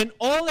 profetas and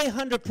all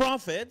 800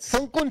 prophets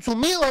son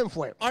consumidos en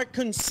fuego. are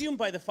consumed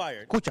by the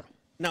fire. Escucha,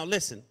 Now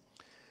listen.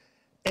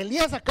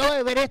 Elías acaba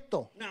de ver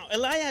esto, Now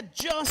Elijah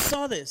just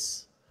saw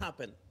this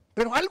happen,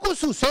 pero algo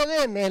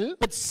sucede en él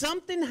but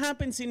something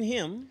happens in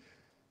him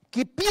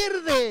que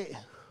pierde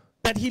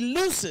that he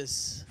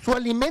loses su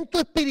alimento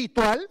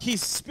espiritual.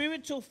 his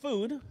spiritual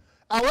food.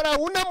 Ahora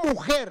una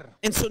mujer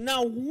And so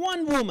now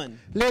one woman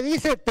le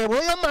dice, te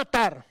voy a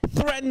matar.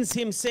 threatens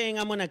him, saying,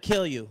 I'm going to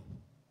kill you.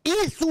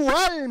 Y su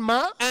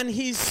alma And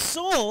his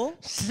soul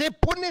se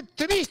pone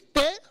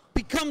triste,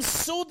 becomes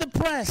so se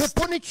depressed,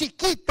 pone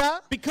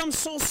chiquita, becomes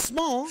so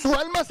small, su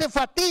alma se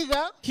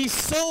fatiga his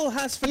soul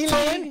has y le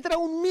fatigue, entra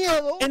un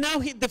miedo and now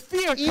the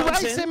fear y va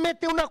comes y se in,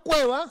 mete a una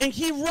cueva and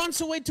he runs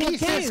away to a y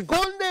se cave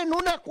esconde en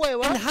una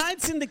cueva and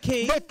hides in the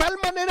cave de tal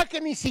manera que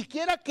ni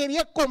siquiera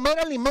quería comer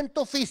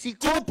alimento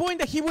físico. to the point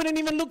that he wouldn't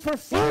even look for Lo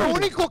food.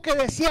 único que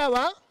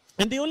deseaba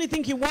And the only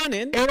thing he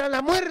wanted era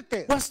la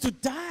muerte. was to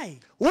die.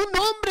 Un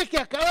hombre que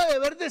acaba de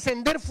ver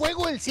descender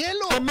fuego del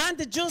cielo. A man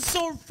that just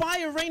saw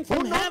fire rain from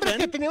Un hombre que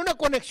heaven. tenía una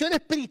conexión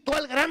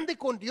espiritual grande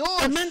con Dios.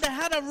 A man that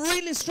had a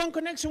really strong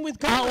connection with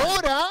God.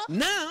 Ahora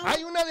Now,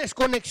 hay una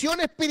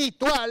desconexión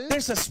espiritual.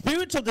 there's a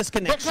spiritual Deja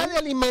disconnection. de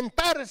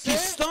alimentarse. He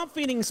stopped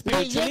feeding Le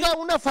spiritually. llega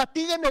una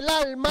fatiga en el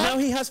Now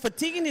alma. he has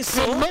fatigue in his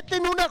Se soul. mete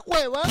en una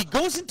cueva. He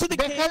goes into the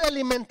Deja cave. de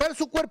alimentar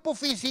su cuerpo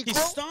físico. He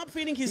stopped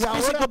feeding his Y ahora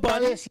physical va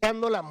body.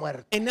 deseando la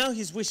muerte. And now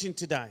he's wishing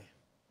to die.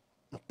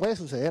 Nos puede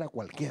suceder a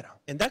cualquiera.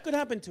 And that could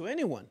happen to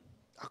anyone.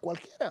 A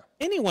cualquiera.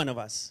 Any one of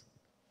us.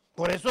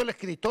 Por eso el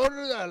escritor,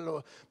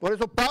 por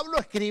eso Pablo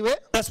escribe.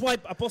 That's why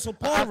Apostle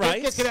Paul Aquel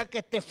que writes crea que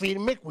esté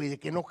firme, cuide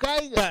que no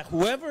caiga. that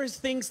whoever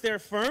thinks they're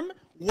firm,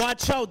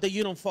 watch out that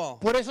you don't fall.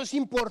 Por eso es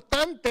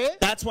importante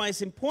That's why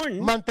it's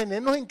important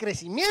mantenernos en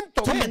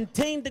crecimiento. to ¿Ve?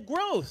 maintain the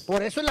growth.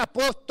 Por eso el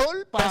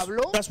apóstol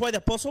Pablo That's why the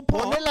Apostle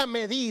Paul pone la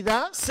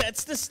medida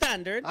sets the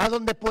standard a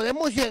donde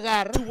podemos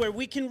llegar, to where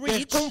we can que es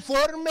reach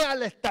conforme a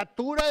la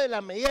estatura de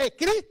la medida de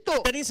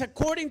Cristo, that is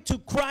according to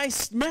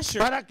Christ's measure,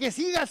 para que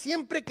siga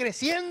siempre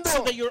creciendo.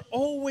 so that you're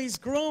always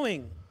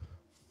growing.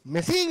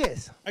 ¿Me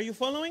sigues? Are you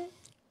following?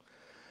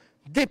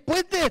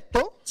 Después de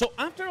esto, So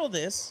after all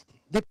this,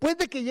 Después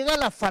de que llega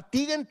la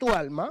fatiga en tu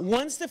alma,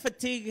 once the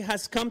fatigue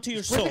has come to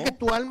your después de soul, que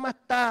tu alma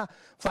está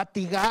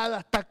fatigada,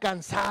 está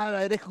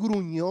cansada, eres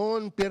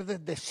gruñón, pierdes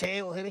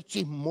deseos, eres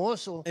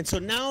chismoso, and so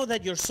now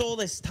that your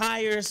soul is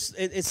tired,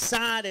 is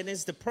sad, and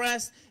is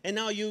depressed, and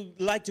now you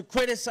like to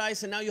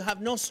criticize, and now you have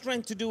no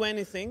strength to do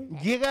anything,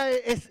 llega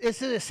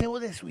ese deseo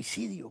de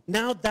suicidio.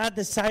 now that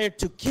desire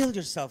to kill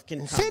yourself can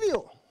 ¿En come.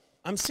 serio?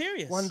 I'm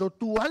serious. Cuando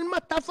tu alma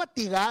está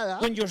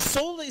fatigada, When your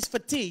soul is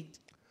fatigued,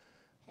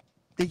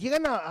 te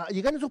llegan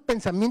esos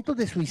pensamientos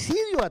de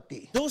suicidio a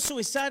ti. those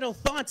suicidal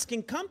thoughts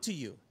can come to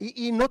you.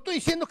 Y no estoy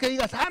diciendo que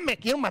digas, me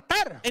quiero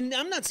matar. And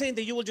I'm not saying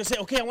that you will just say,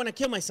 okay, I want to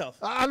kill myself.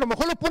 A lo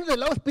mejor lo pones del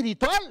lado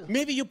espiritual.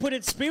 Maybe you put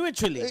it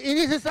spiritually. Y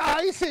dices,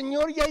 ay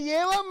Señor, ya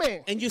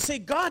llévame. And you say,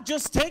 God,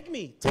 just take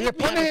me. Y le Take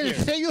me out pones of el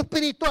here. sello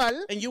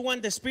espiritual And you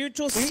want the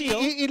spiritual y, seal,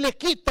 y le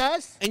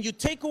quitas and you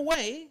take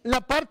away la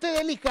parte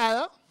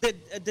delicada,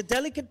 the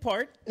delicate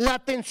part, la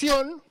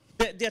atención,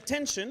 the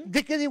attention,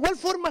 de que de igual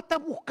forma estás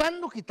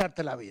buscando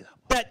quitarte la vida.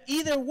 that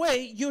either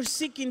way you're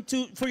seeking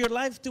for your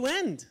life to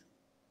end.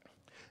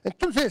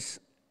 Entonces,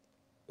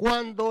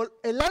 cuando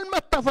el alma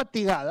está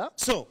fatigada,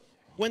 So,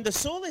 when the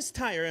soul is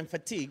tired and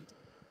fatigued,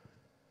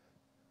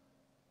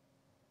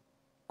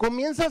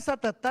 comienzas a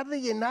tratar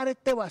de llenar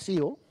este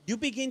vacío you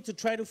begin to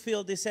try to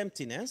fill this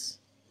emptiness,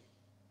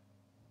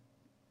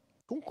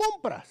 con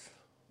compras.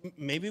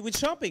 maybe with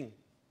shopping,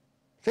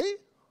 ¿Sí?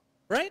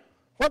 right?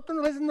 ¿Cuántas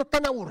veces no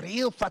están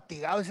aburridos,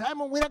 fatigados? Dicen,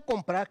 me voy a ir a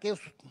comprar aquellos.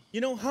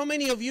 You know, how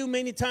many of you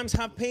many times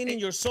have pain in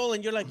your soul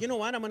and you're like, you know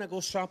what, I'm going to go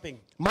shopping.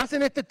 Más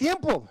en este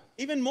tiempo.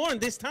 Even more in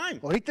this time.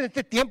 Ahorita en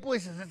este tiempo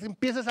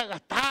empiezas a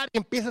gastar, y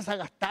empiezas a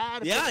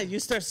gastar. Yeah, you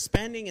start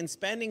spending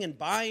and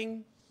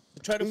buying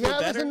to try to Y feel ya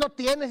a veces better. no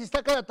tienes y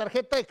sacas la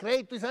tarjeta de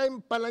crédito y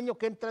saben para el año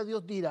que entra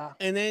Dios dirá.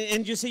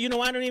 And you say, you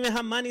know, I don't even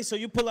have money, so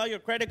you pull out your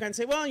credit card and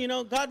say, well, you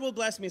know, God will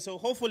bless me, so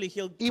hopefully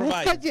He'll Y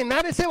buscas provide.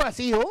 llenar ese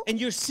vacío And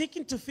you're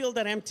seeking to fill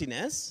that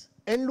emptiness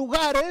en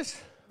lugares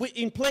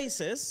in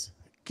places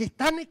que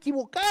están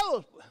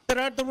equivocados. that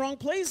are the wrong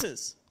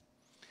places.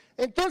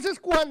 Entonces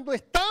cuando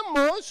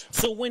estamos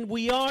So when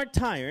we are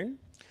tired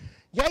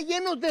ya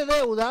llenos de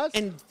deudas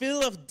and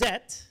full of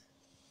debt,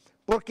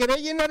 por querer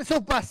llenar esos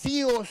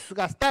vacíos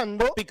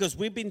gastando, because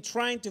we've been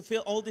trying to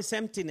fill all this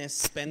emptiness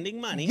spending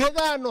money,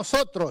 llega a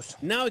nosotros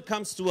now it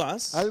comes to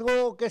us.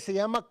 algo que se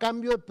llama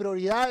cambio de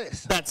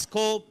prioridades. That's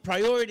called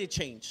priority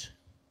change.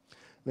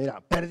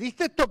 Mira,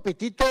 perdiste tu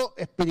apetito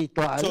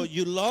espiritual, So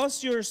you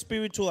lost your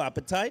spiritual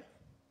appetite.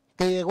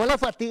 te llegó la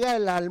fatiga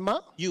del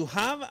alma, You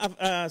have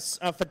a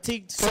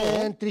fatigued te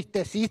soul.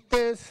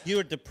 entristeciste,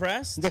 You're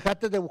depressed.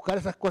 dejaste de buscar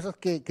esas cosas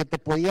que te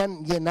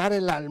podían llenar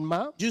el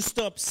alma, You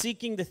stop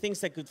seeking the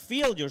things that could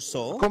fill your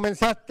soul.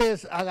 comenzaste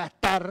a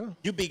gastar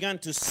You began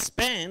to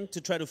spend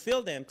to try to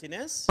fill the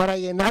emptiness para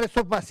llenar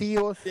esos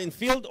vacíos, and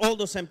fill all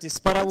those empty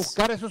para spots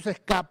buscar esos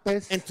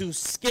escapes. and to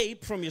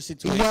escape from your Y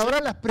situation.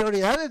 ahora las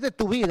prioridades de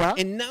tu vida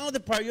And now the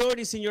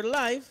priorities in your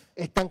life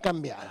están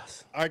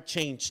cambiadas. are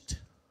changed.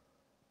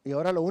 Y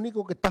ahora lo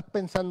único que estás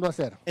pensando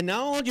hacer And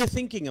now all you're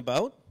thinking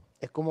about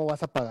es cómo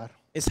vas a pagar.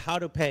 is how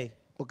to pay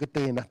Porque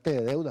te llenaste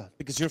de deudas.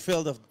 because you're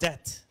filled of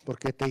debt.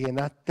 Porque te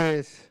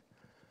llenaste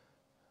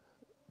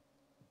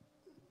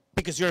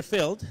Because you're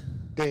filled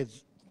de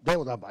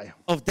deudas, vaya.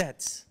 of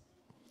debts.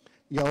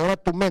 Y ahora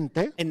tu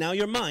mente And now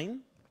your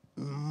mind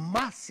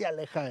más se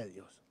aleja de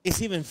Dios.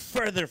 is even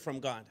further from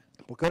God.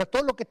 Porque ahora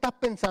todo lo que estás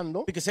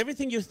pensando, Because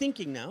everything you're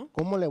thinking now,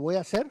 ¿cómo le voy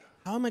a hacer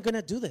how am I going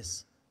to do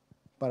this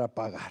para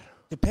pagar?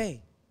 to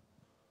pay?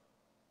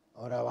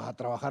 Ahora vas a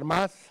trabajar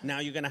más, Now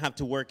you're going to have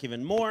to work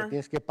even more.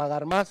 tienes que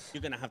pagar más.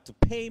 You're going to have to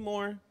pay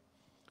more.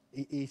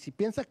 Y si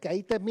piensas que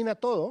ahí termina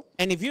todo,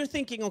 And if you're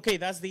thinking, okay,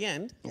 that's the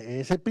end,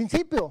 es el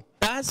principio.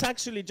 that's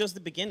actually just the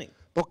beginning.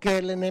 Porque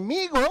el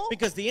enemigo,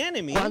 Because the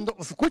enemy,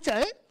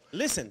 escucha,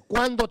 listen,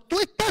 cuando tú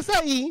estás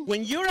ahí,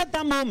 when you're at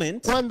that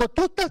moment, cuando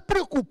tú estás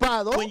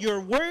preocupado when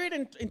you're worried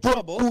and in por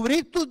trouble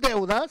cubrir tus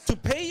deudas, to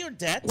pay your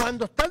debt,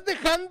 cuando estás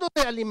dejando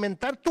de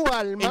alimentar tu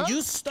alma, and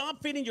you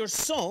stop feeding your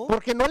soul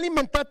porque no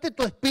alimentaste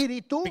tu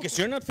espíritu, because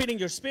you're not feeding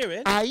your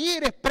spirit, ahí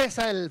eres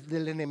presa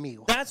del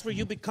enemigo. that's where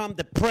you become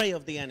the prey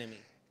of the enemy.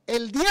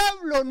 El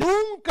diablo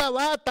nunca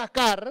va a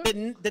atacar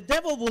The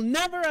devil will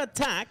never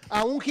attack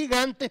a un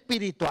gigante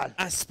espiritual.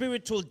 a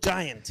spiritual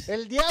giant.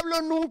 El diablo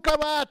nunca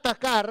va a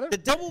atacar The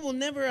devil will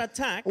never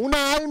attack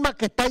una alma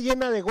que está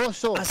llena de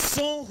gozo. a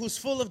soul who's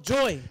full of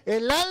joy.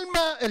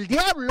 El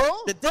diablo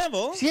The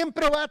devil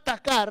siempre va a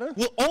atacar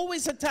will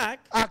always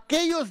attack a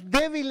aquellos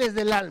débiles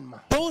del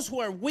alma, those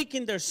who are weak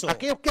in their soul,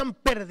 aquellos que han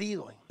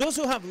perdido, those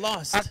who have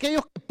lost,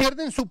 aquellos que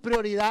pierden sus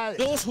prioridades.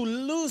 those who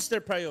lose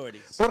their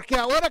priorities. Porque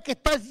ahora que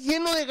estás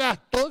lleno de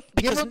gastos,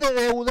 lleno de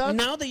deudas,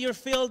 Now that you're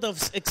filled of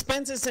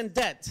expenses and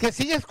debt, que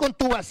sigues con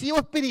tu vacío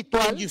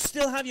espiritual, and you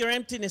still have your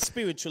emptiness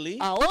spiritually,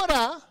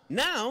 ahora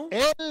now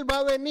Él va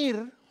a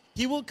venir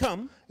he will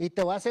come y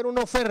te va a hacer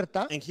una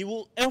oferta and he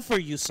will offer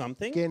you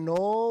something que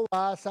no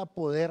vas a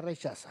poder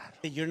rechazar.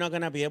 that you're not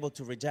going to be able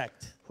to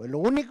reject. Fue lo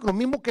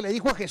mismo que le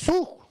dijo a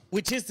Jesús.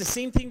 which is the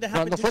same thing that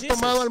cuando happened to fue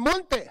tomado al Jesus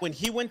monte. when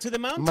he went to the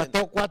mountain.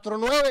 Mateo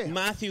 4:9.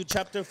 Matthew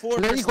chapter 4,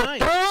 Le verse dijo, 9.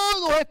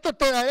 todo esto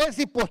te daré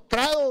si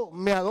postrado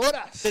me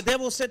adoras. The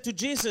devil said to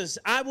Jesus,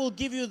 I will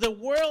give you the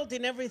world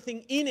and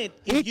everything in it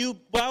if you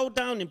bow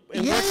down and Y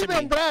él worship me.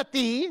 vendrá a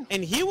ti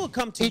And he will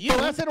come to y you te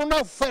va a hacer una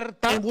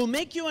oferta and will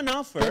make you an que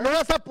offer no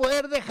vas a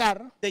poder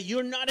dejar that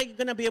you're not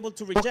going to be able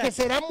to porque reject.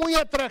 será muy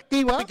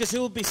atractiva, Because it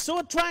will be so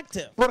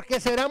attractive. porque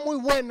será muy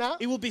buena.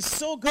 It will be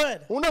so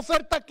good. Una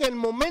oferta que en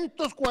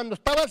momentos cuando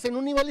estabas en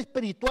un nivel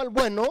espiritual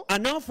bueno,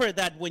 An offer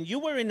that when you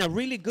were in a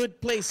really good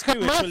place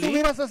jamás spiritually,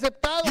 hubieras you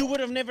aceptado. would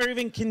have never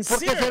even Porque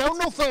considered. será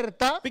una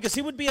oferta Because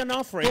it would be an que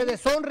offering,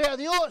 deshonre a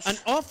Dios, an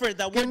offer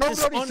that que would no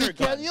dishonor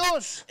glorifique a God.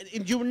 Dios,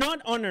 You will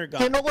not honor que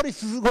God. no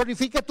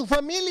glorifique a tu It will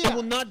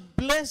familia. not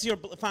bless your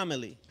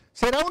family.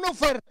 Será una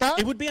oferta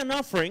It would be an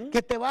offering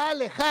que te va a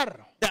alejar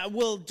that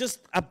will just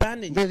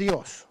abandon de you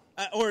Dios.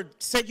 or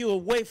set you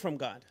away from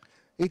God.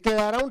 Y te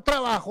dará un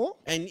trabajo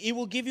And it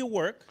will give you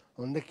work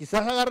donde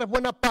quizás agarres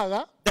buena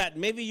paga, that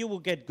maybe you will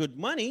get good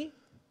money,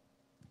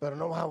 pero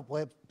no vas a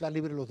poder estar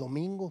libre los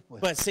domingos, pues.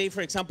 but say,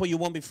 for example, you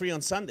won't be free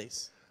on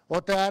Sundays. O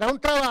te dará un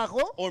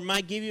trabajo Or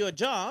might give you a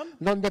job.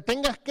 donde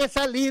tengas que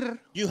salir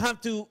You have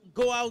to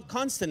go out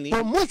constantly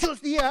por muchos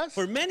días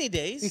for many y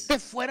days.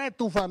 estés fuera de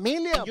tu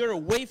familia. You're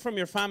away from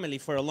your family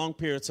for a long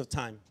periods of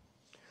time.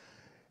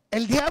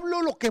 El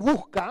diablo lo que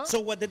busca So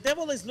what the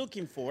devil is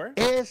looking for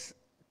es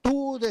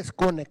tu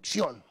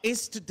desconexión.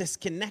 is to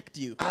disconnect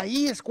you.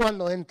 Ahí es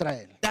cuando entra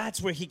él.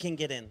 That's where he can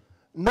get in.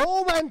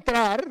 No va a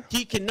entrar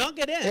He cannot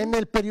get in en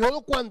el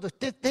periodo cuando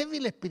estés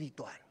débil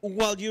espiritual,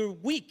 while you're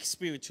weak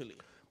spiritually.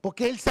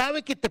 porque él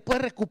sabe que te puede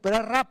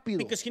recuperar rápido.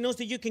 Because he knows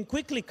that you can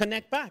quickly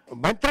connect back.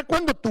 Va a entrar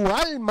cuando tu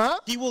alma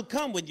He will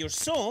come when your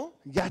soul,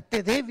 ya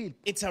esté débil,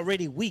 it's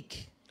already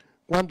weak.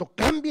 cuando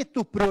cambies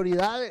tus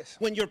prioridades,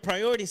 When your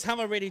priorities have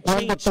already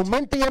cuando tu changed.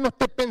 mente ya no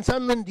esté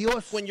pensando en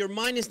Dios. When your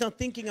mind is not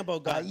thinking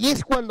about God. Ahí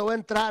es cuando va a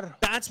entrar.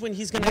 That's when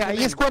he's going Y to come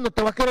ahí es in. cuando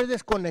te va a querer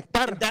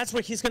desconectar That's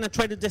where he's going to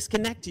try to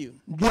disconnect you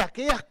de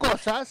aquellas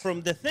cosas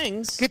from the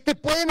things que te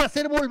pueden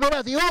hacer volver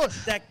a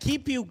Dios, that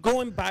keep you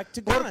going back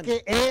to God.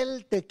 porque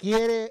Él te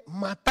quiere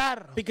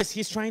matar. Because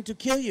he's trying to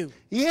kill you.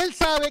 Y Él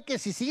sabe que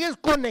si sigues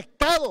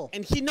conectado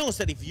And he knows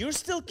that if you're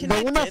still de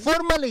una connected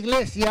forma a la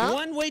iglesia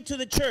one way to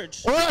the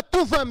church o a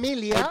tu or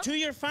familia, to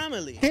your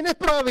family, tienes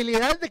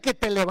probabilidad de que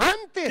te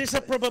levantes. there's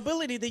a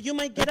probability that you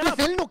might get up.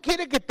 Entonces Él no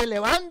quiere que te And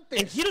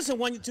levantes. he doesn't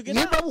want you to Y get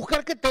Él va a up.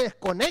 buscar que te So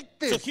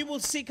desconectes, he will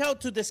seek out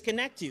to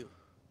disconnect you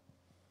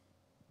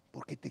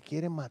porque te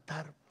quiere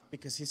matar.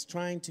 because he's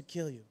trying to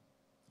kill you.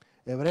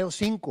 Hebreos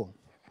 5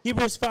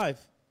 Hebrews 5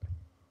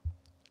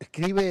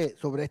 escribe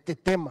sobre este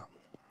tema.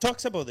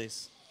 talks about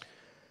this.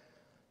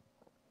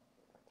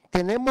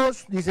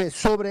 Dice,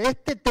 sobre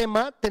este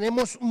tema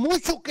tenemos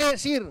mucho que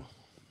decir,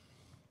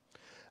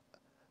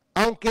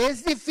 aunque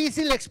es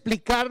difícil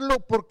explicarlo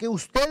porque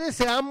ustedes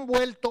se han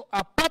vuelto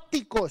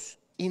apáticos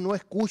y no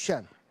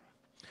escuchan.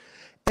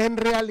 En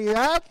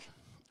realidad,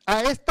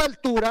 a esta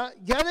altura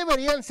ya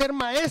deberían ser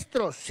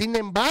maestros, sin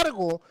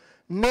embargo,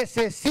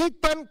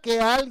 necesitan que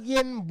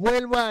alguien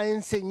vuelva a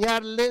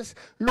enseñarles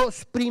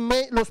los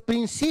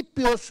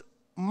principios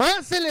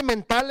más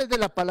elementales de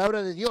la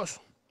palabra de Dios.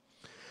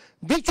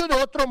 Dicho de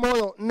otro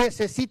modo,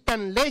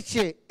 necesitan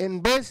leche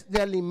en vez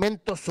de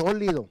alimento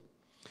sólido.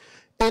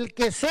 El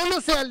que solo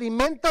se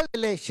alimenta de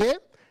leche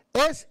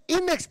es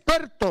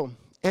inexperto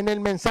en el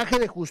mensaje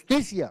de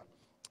justicia.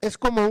 Es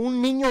como un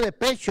niño de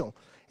pecho.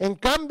 En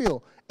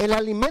cambio, el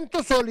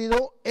alimento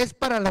sólido es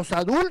para los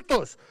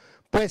adultos,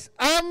 pues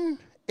han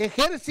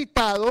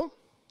ejercitado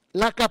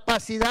la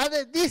capacidad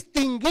de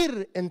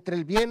distinguir entre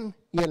el bien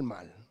y el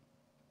mal.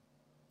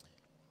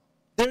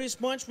 There is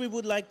much we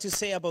would like to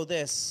say about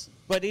this,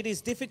 but it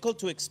is difficult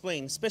to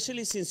explain,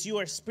 especially since you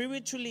are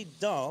spiritually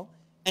dull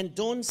and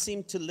don't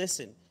seem to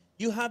listen.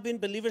 You have been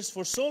believers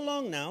for so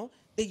long now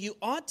that you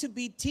ought to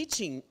be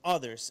teaching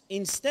others.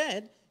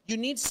 Instead, you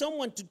need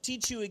someone to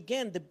teach you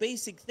again the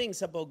basic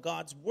things about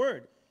God's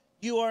word.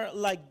 You are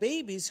like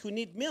babies who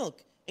need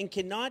milk and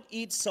cannot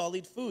eat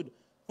solid food.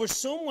 For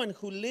someone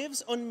who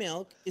lives on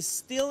milk is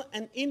still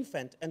an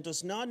infant and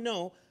does not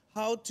know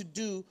how to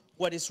do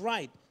what is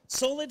right.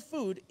 Solid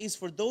food is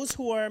for those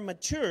who are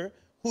mature,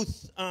 who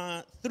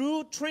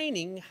through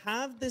training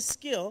have the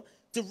skill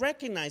to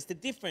recognize the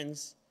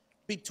difference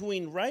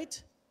between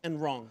right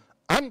and wrong.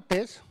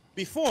 Antes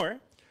Before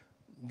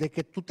de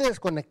que tú te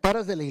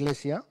desconectaras de la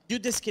iglesia, you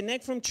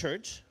disconnect from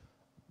church,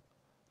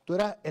 tú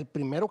eras el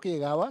primero que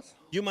llegabas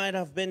you might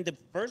have been the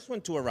first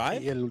one to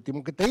arrive y el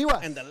último que te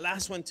ibas. and the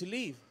last one to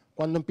leave.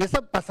 Cuando empieza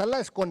a pasar la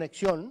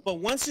desconexión, But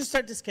once you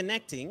start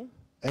disconnecting,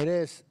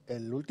 eres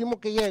el último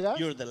que llega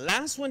you're the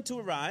last one to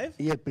arrive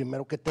y el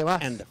primero que te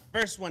vas. and the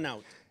first one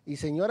out. Y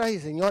señoras y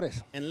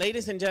señores, And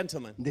ladies and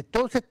gentlemen, de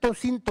todos estos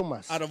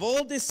síntomas out of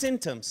all these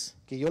symptoms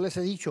que yo les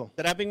he dicho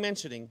that I've been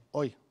mentioning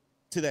hoy,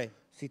 today,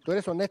 si tú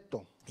eres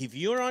honesto, if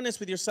you're honest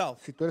with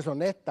yourself, si tú eres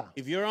honesta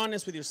if you're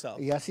honest with yourself,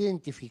 y has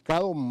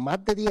identificado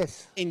más de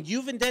 10 and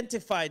you've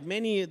identified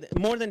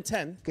more than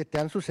 10 que te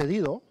han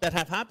sucedido, that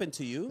have happened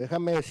to you,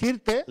 déjame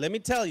decirte let me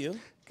tell you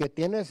que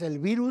tienes el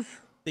virus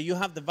that you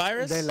have the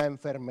virus de la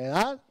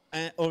enfermedad,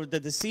 or the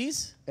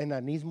disease,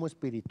 enanismo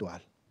espiritual,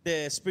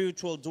 the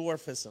spiritual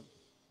dwarfism,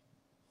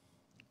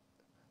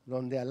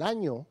 donde al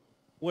año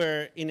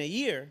where in a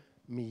year,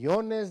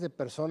 millones de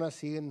personas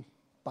siguen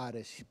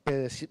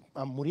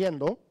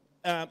muriendo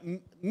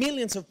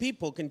millions of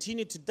people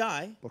continue to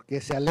die porque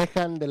se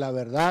alejan de la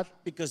verdad,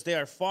 because they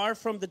are far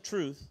from the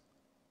truth.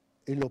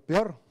 y lo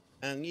peor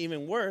And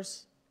even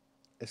worse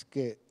es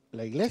que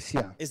la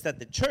iglesia is that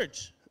the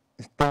church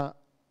está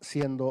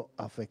siendo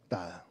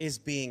afectada. is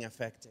being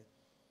affected.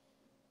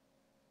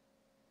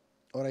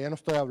 Ahora ya no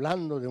estoy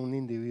hablando de un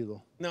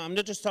individuo, No, I'm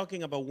not just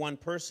talking about one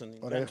person.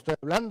 In ahora ya general. estoy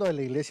hablando de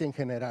la iglesia en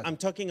general. I'm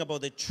talking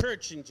about the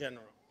church in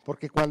general.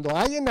 Porque cuando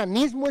hay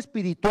enanismo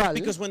espiritual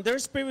Because when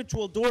there's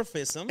spiritual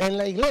dwarfism en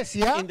la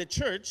iglesia, in the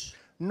church,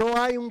 no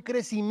hay un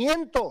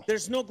crecimiento,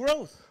 there's no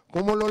growth.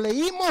 como lo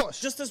leímos.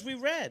 Just as we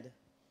read,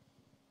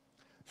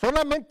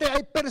 Solamente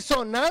hay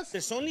personas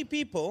there's only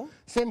people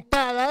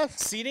sentadas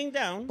sitting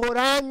down por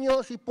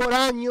años y por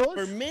años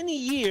for many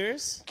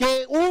years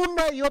que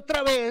una y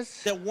otra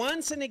vez that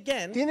once and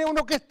again tiene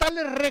uno que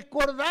estarle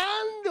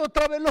recordando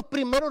otra vez los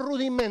primeros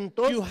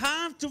rudimentos you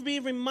have to be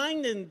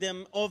reminding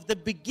them of the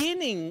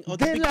beginning, of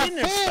De the la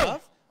beginner fe.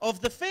 stuff of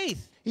the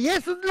faith. y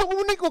eso es lo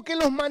único que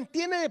los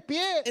mantiene de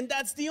pie. And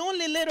that's the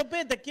only little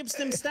bit that keeps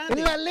them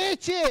standing. La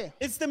leche,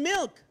 It's the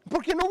milk.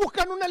 porque no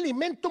buscan un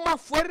alimento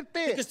más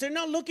fuerte Because they're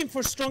not looking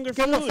for stronger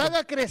que los food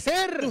haga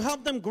crecer. to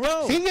help them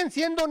grow. Siguen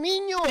siendo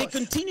niños. They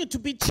continue to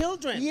be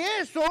children. Y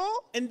eso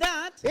And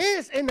that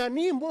es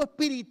enanismo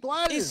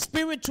espiritual. is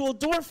spiritual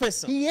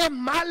dwarfism. Y es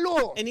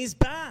malo. And it's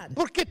bad.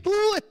 Porque tú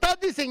estás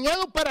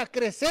diseñado para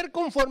crecer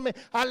conforme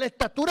a la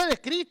estatura de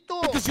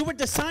Cristo. Because you were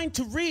designed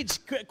to reach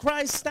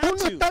Christ's Tú no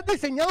statue. estás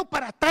diseñado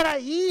para estar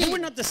ahí. You were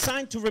not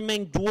designed to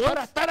remain Para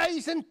dwarf, estar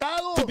ahí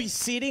sentado. to be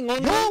sitting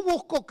on. Yo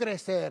busco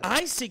crecer.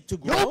 I seek to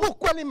Yo grow.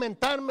 busco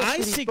alimentarme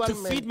I seek to feed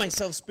espiritualmente.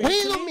 myself Cuido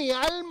spiritually. mi I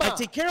alma.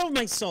 take care of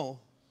my soul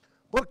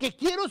Porque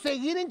quiero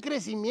seguir en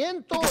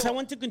crecimiento. because I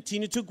want to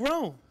continue to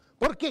grow.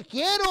 Porque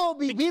quiero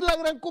vivir la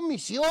gran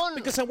comisión.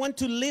 Because I want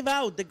to live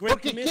out the Great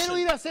Porque quiero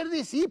ir Commission. a ser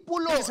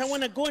discípulos. Because I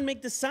want to go and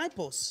make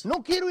disciples.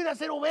 No quiero ir a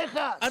ser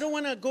ovejas. I don't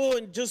want to go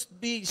and just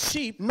be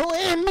sheep. No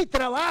es mi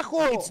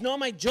trabajo. It's not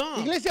my job.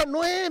 Iglesia,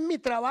 no es mi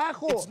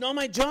trabajo. It's not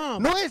my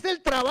job. No es el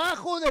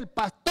trabajo del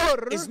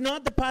pastor It's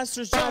not the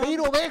pastor's parir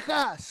job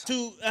ovejas.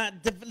 to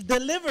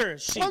deliver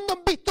sheep. ¿Cuándo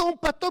han visto a un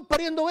pastor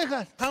pariendo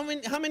ovejas? How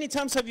many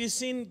times have you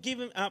seen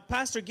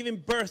pastor giving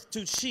birth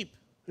to sheep?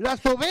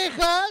 Las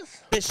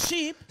ovejas The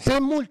sheep se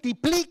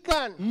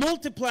multiplican.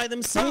 multiply Mi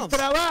themselves.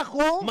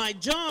 trabajo My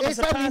job es as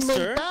a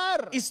pastor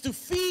alimentar, is to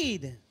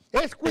feed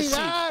es the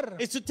cuidar,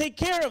 sheep, is to take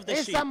care of the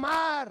es sheep,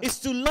 amar, is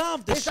to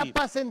love the es sheep,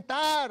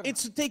 apacentar.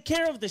 it's to take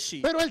care of the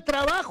sheep. Pero el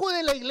trabajo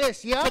de la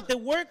iglesia But the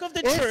work of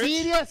the es church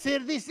ir a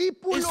ser is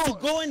discípulos. to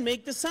go and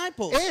make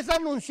disciples, Es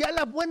anunciar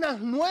las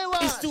buenas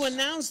nuevas. is to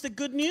announce the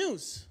good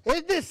news,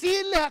 Es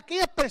decirles a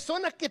aquellas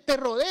personas que te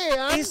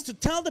rodean, is to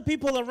tell the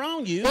people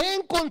around you, he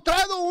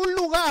encontrado un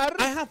lugar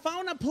I have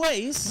found a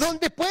place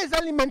donde puedes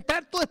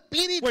alimentar tu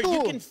espíritu where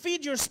you can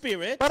feed your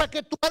spirit para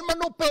que tu alma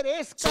no so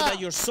perezca, that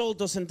your soul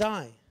doesn't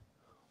die,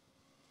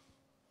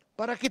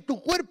 para que tu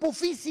cuerpo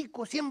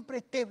físico siempre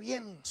esté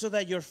bien. so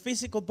that your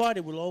physical body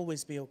will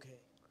always be okay.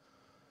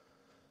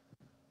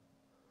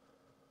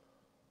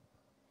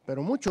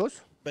 Pero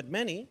muchos But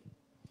many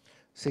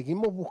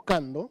seguimos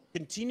buscando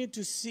continue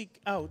to seek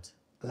out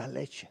la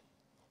leche.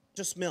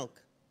 just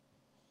milk.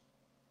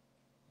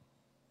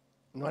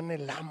 No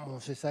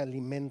anhelamos ese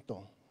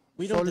alimento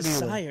We don't sólido.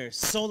 desire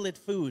solid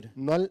food.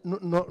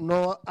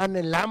 No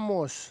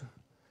anhelamos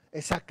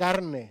esa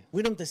carne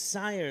We don't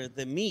desire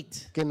the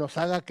meat que nos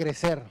haga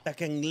crecer. that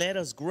can let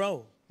us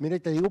grow. Mira, y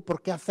te digo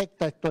por qué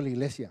afecta esto a la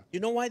iglesia. You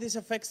know why this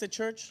affects the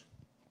church?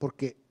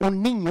 Porque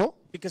un niño,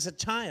 Because a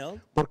child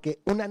porque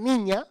una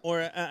niña, or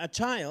a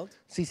child,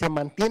 si se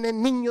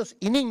mantienen niños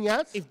y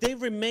niñas, if they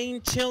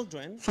remain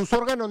children, sus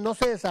órganos no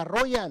se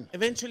desarrollan.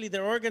 eventually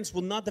their organs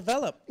will not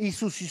develop. Y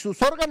si sus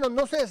órganos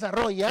no se And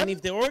desarrollan,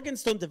 if their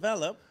organs don't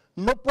develop,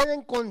 no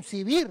pueden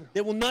concebir,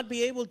 they will not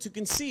be able to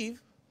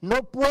conceive.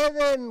 no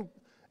pueden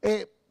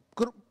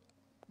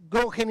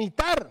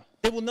progenitar.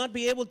 They will not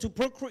be able to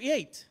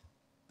procreate.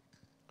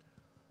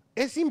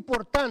 Es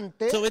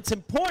importante So it's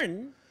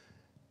important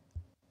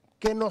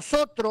que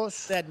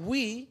nosotros that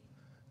we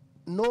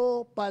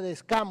no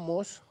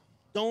padezcamos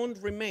don't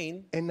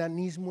remain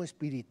enanismo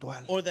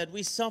espiritual. or that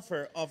we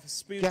suffer of Que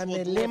spiritual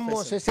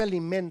anhelemos dwarfism, ese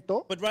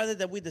alimento but rather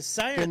that we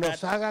desire que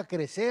nos that haga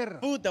crecer.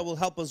 food that will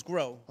help us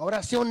grow.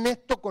 Ahora sé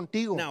honesto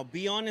contigo. Now,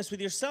 be honest with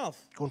yourself.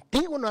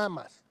 Contigo nada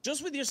más.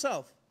 Just with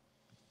yourself.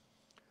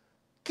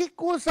 ¿Qué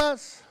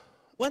cosas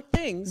What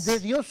things de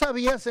Dios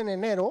sabías en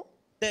enero?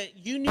 that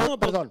you knew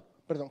about...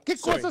 Perdón. ¿Qué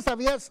Sorry. cosas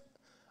sabías?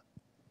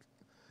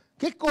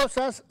 ¿Qué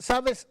cosas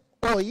sabes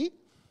hoy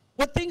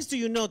What things do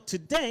you know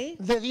today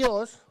de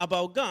Dios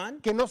about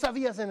God que no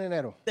sabías en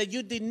enero? that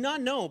you did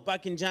not know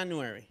back in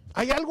January?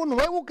 ¿Hay algo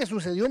nuevo que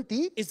sucedió en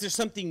ti? Is there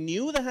something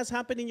new that has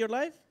happened in your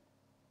life?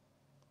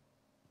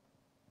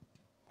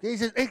 Que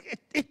dices,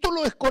 esto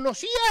lo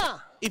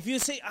desconocía, If you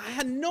say, I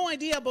had no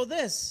idea about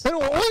this, pero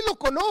hoy lo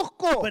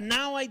conozco. but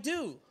now I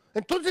do.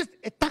 Entonces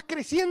estás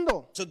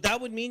creciendo. So that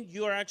would mean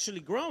you are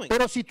actually growing.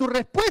 Pero si tu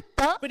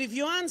respuesta But if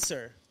you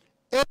answer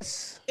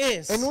es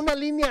is en una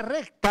línea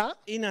recta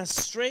in a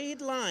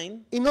straight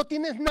line y no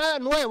tienes nada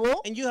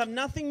nuevo, and you have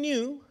nothing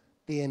new,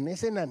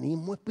 tienes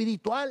enanismo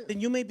espiritual. then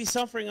you may be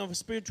suffering of a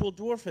spiritual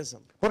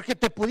dwarfism. Porque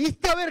te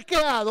pudiste haber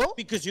quedado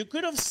Because you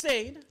could have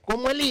stayed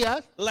como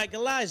Elías like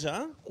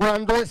Elijah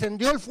cuando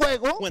descendió el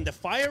fuego when the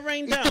fire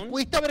rained y te down,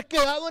 pudiste haber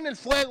quedado en el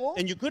fuego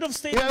and you could have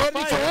stayed y in the haber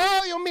dicho, fire.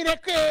 oh, yo miré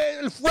que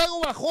el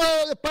fuego bajó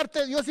de parte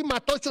de Dios y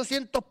mató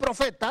 800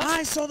 profetas.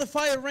 I saw the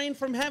fire rain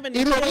from heaven Y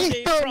and lo killed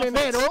viste 8 en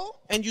prophets. enero,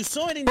 And you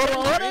saw it in pero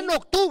ahora January, en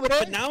octubre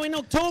but now in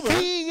October,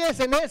 sigues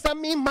en esa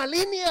misma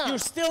línea, you're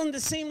still in the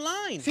same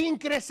line sin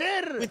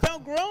crecer,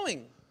 without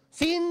growing,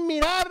 sin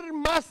mirar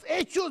más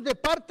hechos de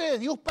parte de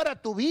Dios para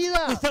tu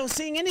vida. without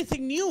seeing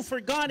anything new for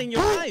God in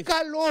your life.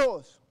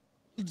 Búscalos,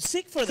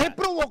 Seek for sé that.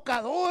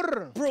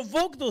 provocador.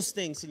 Provoke those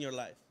things in your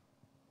life.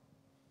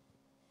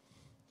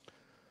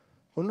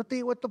 Pues no te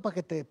digo esto para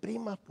que te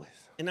deprimas, pues.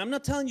 And I'm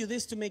not telling you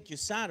this to make you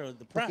sad or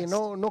Porque depressed.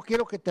 no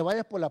quiero que te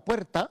vayas por la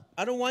puerta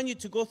I don't want you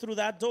to go through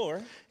that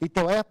door y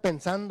te vayas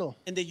pensando,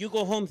 and then you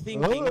go home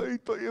thinking, ay,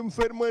 estoy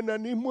enfermo de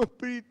enanismo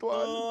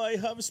espiritual. oh, I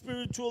have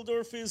spiritual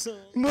dwarfism.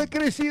 No he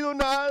crecido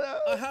nada.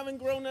 I haven't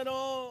grown at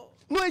all.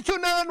 No he hecho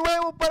nada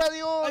nuevo para I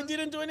Dios.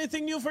 didn't do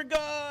anything new for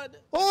God.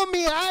 Oh,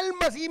 mi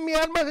alma, sí, mi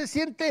alma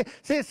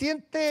se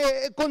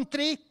siente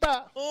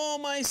contrista. Oh,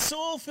 my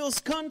soul feels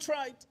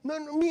contrite. No,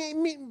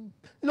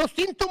 los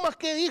síntomas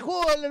que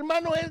dijo el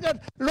hermano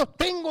Edgar, los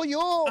tengo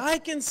yo. I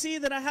can see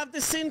that I have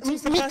the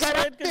symptoms the Mi Pastor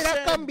Edgar carácter ha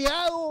said.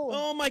 cambiado.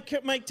 Oh,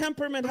 my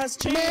temperament has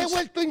Me he changed.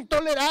 vuelto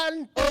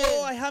intolerante.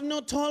 Oh, I have no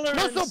No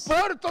tolerance.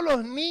 soporto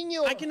los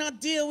niños. I cannot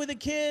deal with the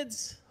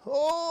kids.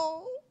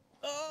 Oh,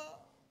 Oh,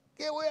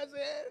 ¿qué voy a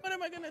hacer? what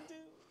am I going to do?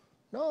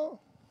 No,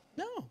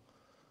 No,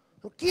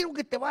 no quiero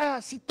que te vayas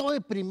así todo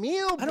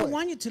deprimido. I don't Pues.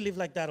 want you to live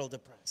like that all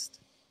depressed.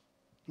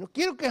 No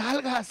quiero que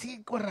salgas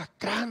así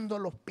arrastrando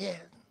los pies.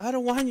 I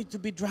don't want you to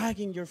be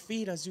dragging your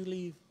feet as you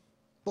leave.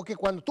 Porque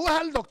cuando tú vas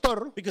al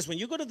doctor, Because when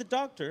you go to the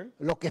doctor,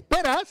 lo que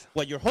esperas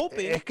what you're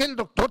hoping es que el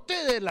doctor te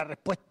dé la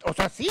respuesta. O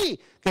sea, sí,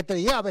 que te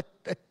diga,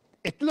 esto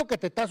es lo que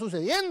te está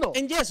sucediendo.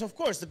 and yes, of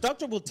course, the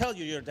doctor will tell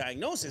you your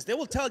diagnosis. They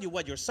will tell you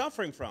what you're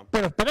suffering from.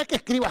 Pero espera que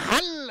escribas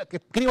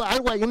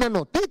algo ahí, una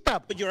notita.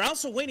 But you're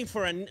also waiting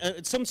for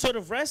some sort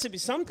of recipe, Que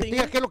something,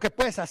 diga qué es lo que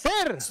puedes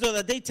hacer. so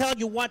that they tell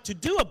you what to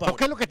do O about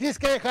qué it. es lo que tienes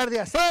que dejar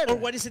de hacer. Or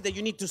what is it that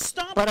you need to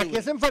stop Para que doing,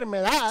 esa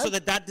enfermedad so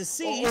that that o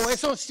disease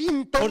esos or the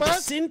síntomas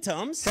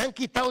symptoms se han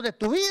quitado de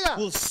tu vida.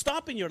 will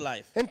stop in your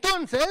life.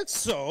 Entonces,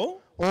 So,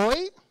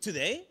 hoy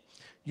today,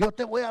 yo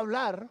te voy a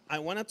hablar I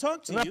want to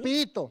talk to you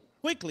rapidito.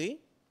 quickly.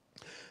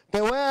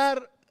 Te voy a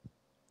dar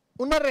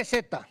una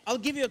receta I'll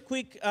give you a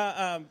quick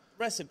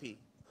recipe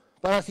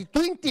para si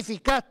tú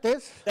identificaste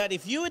that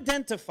if you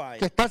identify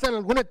que estás en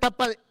alguna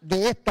etapa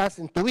de estas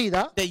en tu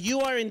vida, that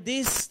you are in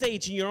this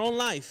stage in your own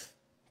life,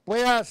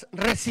 puedas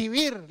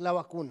recibir la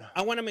vacuna.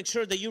 I want to make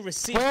sure that you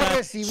receive Puedas that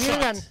recibir el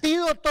shot,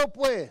 antídoto,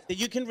 pues, that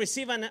you can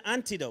receive an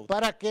antidote,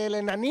 para que el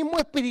enanismo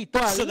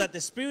espiritual so that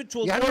the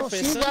spiritual ya no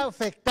dwarfism siga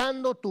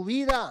afectando tu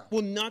vida,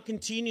 will not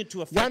continue to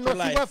ya affect no your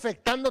siga life,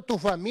 afectando tu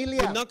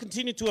familia, will not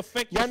continue to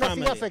affect ya your no siga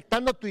family,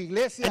 afectando tu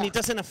iglesia, and it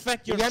doesn't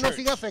affect y your ya no church,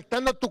 siga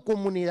afectando tu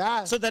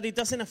comunidad, so that it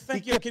doesn't y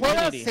affect your que puedas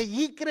community,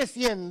 seguir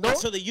creciendo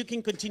so that you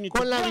can continue to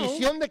con la grow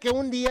visión de que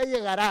un día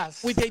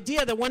llegarás with the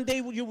idea that one day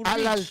you will a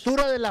la reach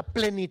altura de la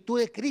plenitud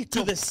de Cristo.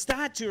 to the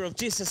stature of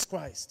Jesus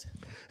Christ.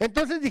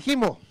 Entonces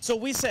dijimos So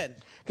we said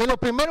que lo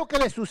primero que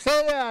le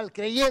sucede al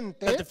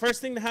creyente that the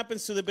first thing that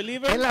happens to the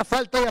believer es la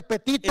falta de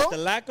apetito, is the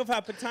lack of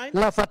appetite,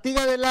 la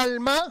fatiga del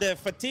alma, the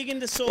fatigue in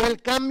the soul, el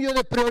cambio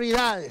de the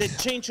prioridades.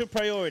 change of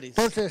priorities.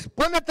 Entonces,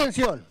 pon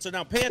atención. So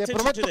now pay Te attention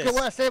prometo to que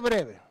voy a this, ser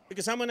breve.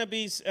 because I'm going to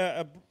be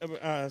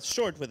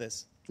short with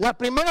this. La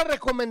primera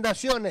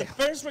recomendación es,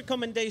 First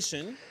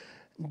recommendation,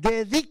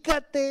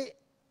 dedícate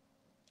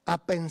a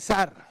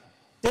pensar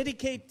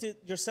dedicate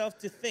yourself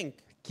to think.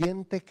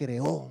 quién te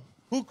creó.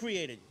 Who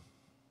created you?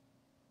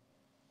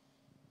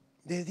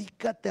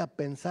 Dedícate a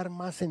pensar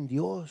más en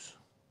Dios.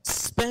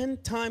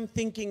 Spend time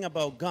thinking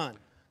about God.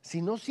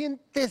 Si no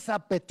sientes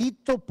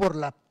apetito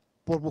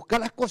por buscar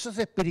las cosas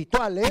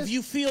espirituales, If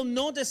you feel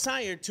no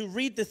desire to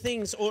read the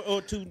things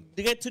or to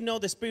get to know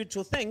the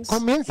spiritual things,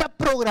 comienza a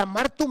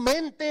programar tu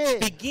mente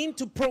begin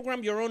to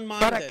program your own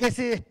mind para que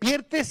se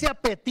despierte ese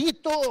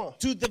apetito,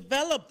 to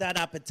develop that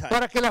appetite,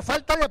 para que la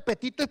falta de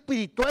apetito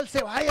espiritual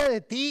se vaya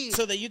de ti.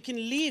 so that you can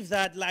leave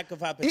that lack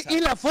of Y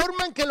appetite. la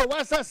forma en que lo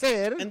vas a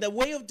hacer And the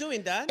way of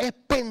doing that es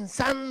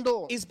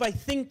pensando. is by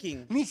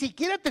thinking. Ni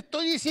siquiera te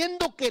estoy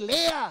diciendo que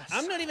leas.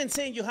 I'm not even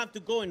saying you have to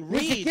go and Ni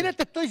siquiera read.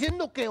 te estoy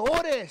diciendo que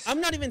ores. I'm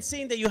not even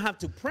saying that you have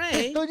to Te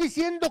pray. estoy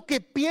diciendo que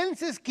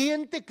pienses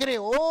quién te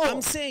creó.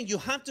 I'm saying you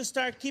have to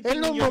start keeping En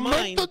los in your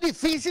mind momentos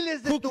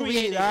difíciles de who tu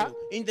created vida,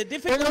 you. In the En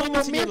difficult los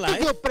moments in your momentos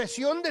de life,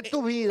 opresión de tu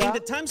in vida, the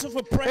times of en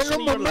oppression los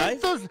in your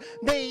life, momentos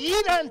de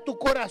ira en tu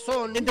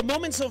corazón, in the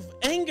moments of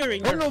anger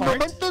in en your los heart,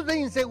 momentos de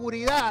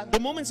inseguridad, the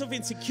moments of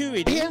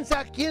insecurity,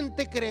 piensa quién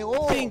te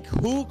creó, think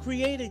who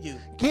created you,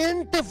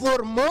 quién te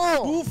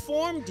formó, who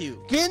formed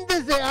you, quién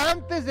desde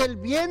antes del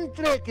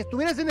vientre, que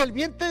estuvieras en el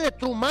vientre de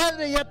tu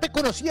madre, ya te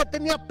conocía,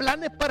 tenía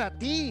planes para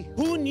ti.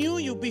 who knew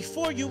you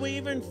before you were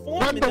even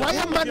formed in Cuando the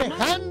vayas womb of your mother.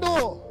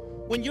 manejando,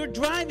 When you're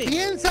driving,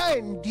 piensa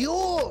en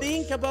Dios.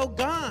 think about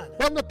God.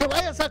 Cuando te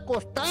vayas a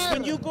acostar,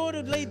 When you go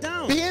to lay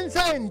down,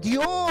 piensa en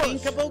Dios.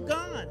 think about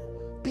God.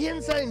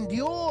 Piensa en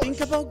Dios.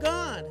 Think about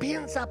God.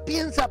 Piensa.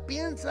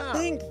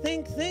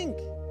 Think.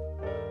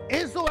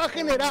 Eso va a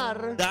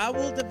generar That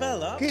will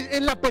develop que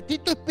el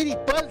apetito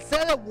espiritual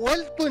sea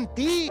devuelto en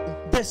ti.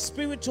 the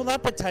spiritual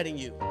appetite in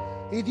you.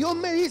 Y Dios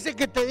me dice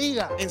que te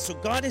diga, And so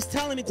God is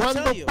telling me to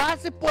cuando tell you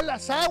pases por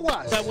las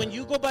aguas, that when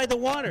you go by the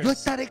yo waters,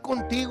 estaré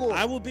contigo.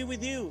 I will be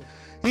with you.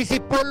 Y si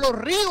por los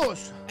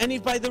ríos, And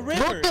if by the no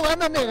river, te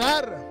van a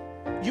negar.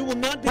 you will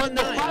not be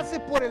Cuando denied. pases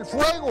por el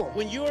fuego,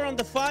 When you are on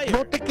the no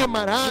fire, te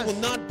quemarás, you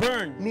will not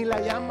burn, ni la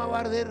llama va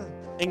a arder.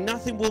 and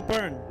nothing will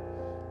burn.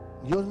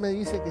 Dios me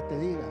dice que te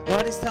diga,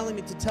 God is telling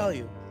me to tell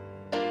you,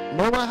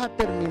 no vas a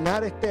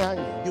terminar este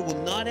año you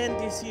will not end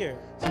this year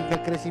sin que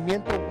el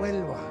crecimiento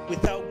vuelva,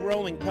 without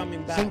growing, coming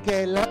sin back.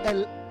 que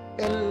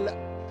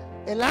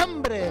el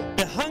hambre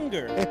The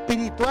hunger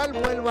espiritual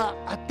vuelva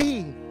a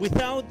ti.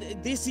 without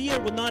this year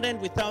will not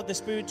end without the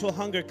spiritual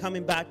hunger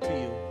coming back to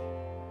you.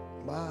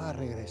 Va a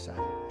regresar.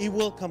 It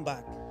will come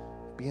back.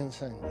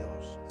 Piensa en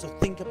Dios. So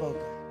think about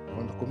God.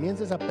 Cuando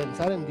comiences a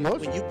pensar en Dios,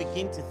 When you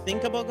begin to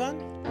think about God,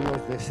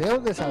 los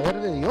deseos de saber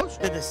de Dios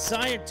the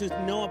desire to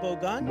know about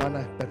God van a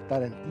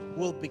despertar en ti.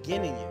 will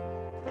begin in you.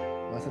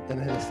 Vas a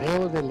tener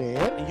deseos de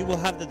leer, And you will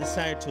have the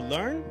desire to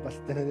learn. vas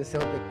a tener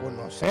deseos de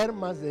conocer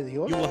más de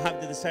Dios, You will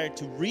have the desire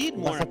to read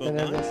more vas a about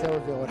tener God.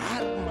 deseos de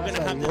orar You're más going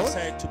to a have the Dios.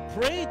 desire to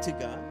pray to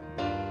God.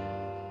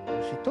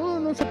 Si todo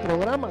no se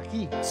programa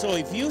aquí So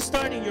if you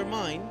start in your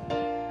mind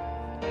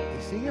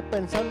y sigues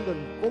pensando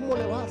en cómo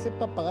le vas a hacer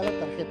para pagar la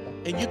tarjeta,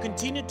 and you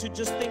continue to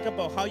just think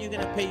about how you're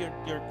going to pay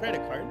your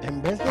credit card,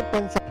 en vez de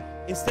pensar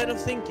instead of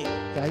thinking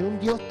que hay un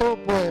Dios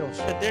todopoderoso,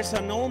 that there's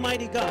an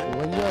almighty God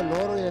dueño del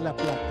oro y de la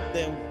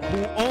plata,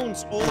 who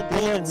owns all que gold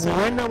tiene and silver,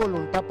 buena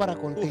voluntad para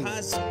who contigo,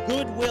 has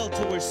goodwill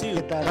towards que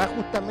you, te dará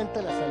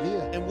justamente la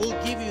salida and will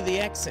give you the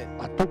exit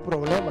a tu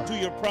problema, to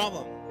your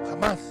problem,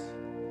 jamás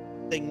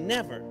then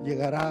never,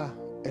 llegará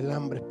el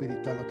hambre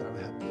espiritual otra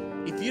vez a ti.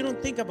 if you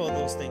don't think about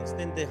those things,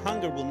 then the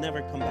hunger will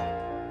never come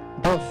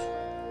back. 2.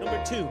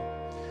 Number 2,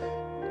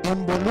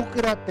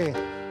 Involúcrate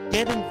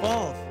get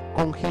involved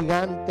con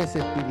gigantes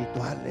with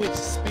espirituales.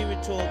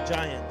 spiritual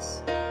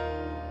giants.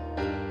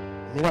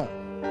 Mira,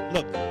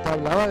 Look, te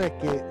hablaba de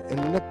que en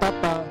una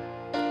etapa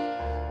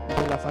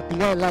de la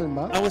fatiga del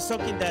alma I was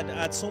talking that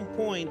at some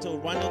point or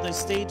one of the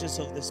stages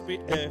of the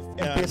spirit,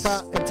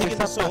 empieza fatigue in a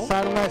the soul,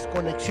 pasar una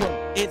desconexión.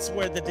 it's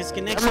where the Él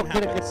disconnection no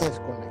quiere que te happens.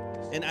 desconectes.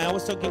 And I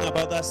was talking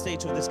about that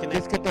stage of Es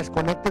disconnect. que te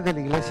desconectes de la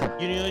iglesia.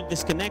 You know,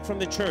 disconnect from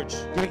the church.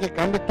 Quiere que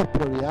cambies tus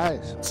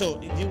prioridades. So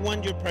if you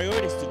want your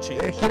priorities to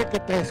change. Quiere que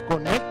te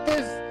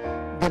desconectes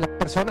de las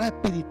personas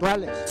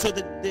espirituales, So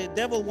the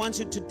devil wants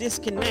you to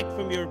disconnect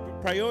from your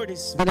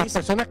priorities de las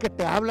personas que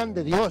te hablan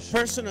de Dios,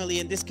 personally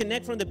and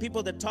disconnect from the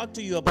people that talk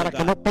to you para about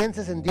que no God.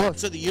 pienses en Dios.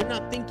 So that you're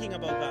not thinking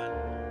about God.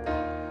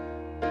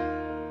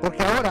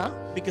 Porque ahora,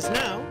 Because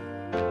now,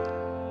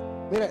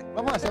 mire,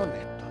 vamos a ser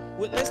honestos.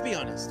 well, let's be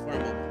honest for a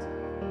moment.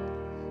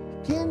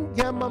 ¿Quién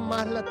llama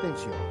más la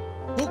atención?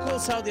 Who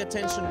calls out the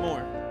attention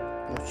more?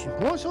 ¿Los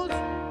chismosos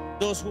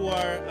Those who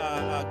are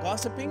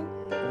gossiping,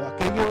 o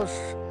aquellos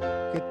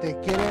que te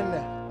quieren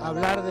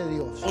hablar de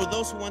Dios? or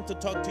those who want to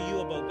talk to you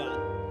about God?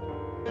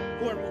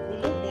 Who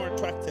look more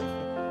attractive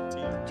to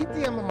you? ¿Quién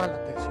te llama más la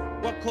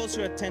atención? What calls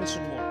your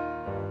attention more?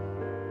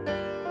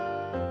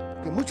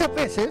 Que muchas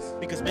veces,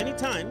 Because many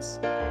times,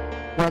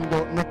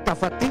 cuando nuestra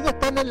fatiga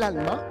está en el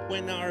alma,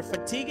 when our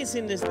fatigue is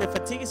in the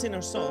fatigue is in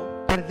our soul,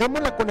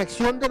 perdemos la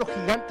conexión de los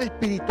gigantes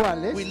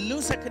espirituales we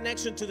lose a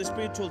connection to the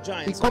spiritual y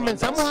giants. around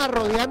comenzamos us. a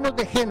rodearnos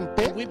de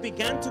gente We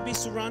began to be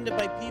surrounded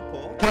by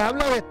people que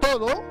habla de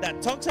todo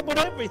that talks about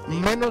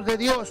everything menos de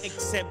Dios.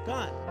 except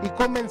God. Y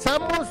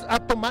comenzamos a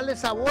tomarle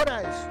sabor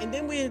a eso. And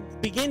then we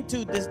begin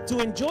to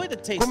enjoy the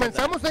taste of that.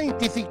 Comenzamos a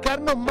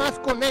identificarnos más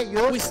con We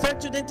ellos start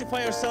to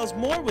identify ourselves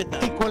more with y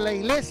them con la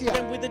iglesia.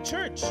 than with the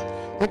church.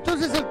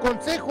 Entonces el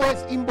consejo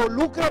es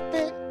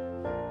involúcrate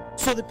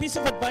So the piece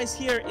of advice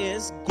here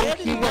is con get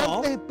gigantes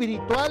involved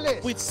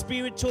espirituales. with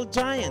spiritual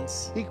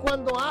giants. Y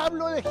cuando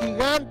hablo de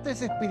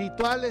gigantes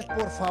espirituales,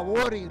 por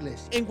favor,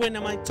 iglesia, And when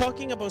am I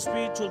talking about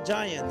spiritual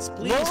giants,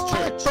 please, no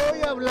church,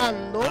 estoy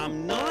hablando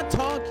I'm not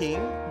talking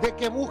de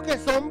que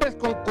busques hombres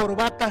con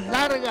corbatas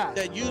largas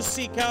that you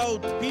seek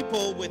out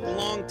people with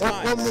long o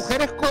con ties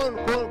mujeres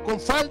con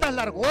faldas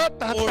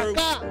largotas hasta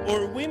acá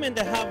or women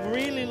that have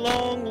really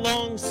long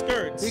y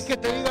skirts. que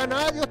te digan,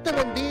 ah, Dios te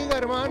bendiga,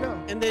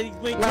 hermana. And they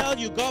may tell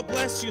you, God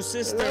bless you,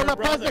 sister Que la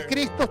and paz de brother.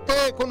 Cristo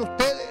esté con The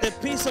ustedes.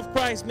 peace of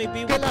Christ may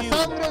be Que with la you.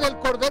 sangre del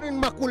Cordero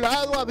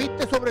Inmaculado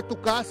habite sobre tu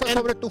casa, And-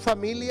 sobre tu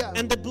familia.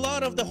 And the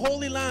blood of the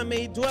Holy Lamb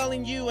may dwell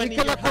in you Y and in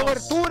que your la house.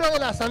 cobertura de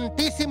la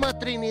Santísima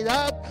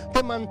Trinidad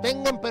te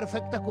mantenga en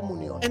perfecta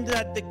comunión. And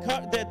that the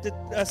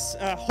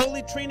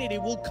Holy Trinity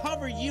will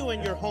cover you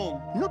and your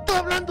home. No estoy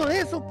hablando de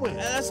eso, pues.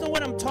 That's not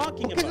what I'm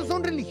talking Porque esos about.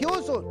 son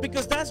religiosos.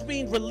 Because that's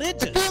being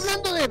religious. Estoy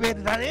hablando de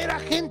verdadera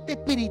gente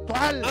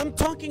espiritual. I'm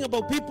talking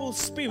about people Que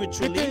te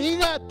spiritually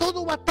diga,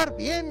 todo va a estar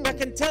bien. that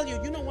can tell you,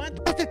 you know what?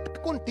 Dios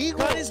está contigo.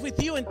 God is with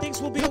you and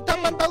things will be Dios te ha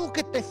okay. mandado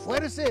que te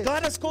esfuerces.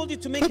 God has called you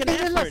to make Tú an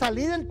tienes la effort.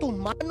 salida en tus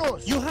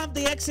manos. You have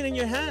the exit in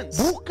your hands.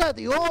 Busca a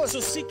Dios. So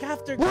seek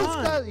after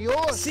Busca a God.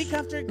 Dios. Seek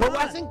after Lo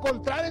vas a God.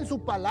 encontrar en su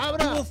You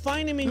palabra. will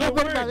find Him in Los your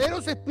word.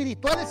 verdaderos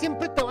espirituales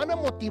siempre te van a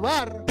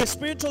motivar The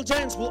spiritual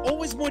giants will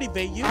always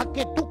motivate you a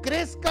que tú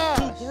crezcas,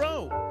 to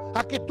grow,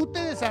 a que tú te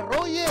to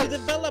desarrolles.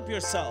 develop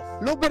yourself.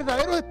 Los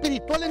verdaderos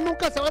espirituales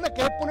nunca se van a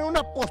querer poner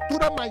una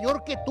postura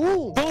mayor que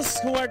tú, Those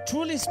who are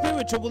truly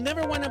spiritual will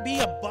never want to be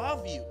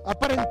above you,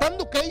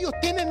 aparentando que ellos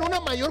tienen una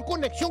mayor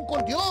conexión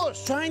con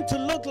Dios. trying to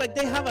look like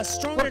they have a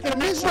stronger Porque el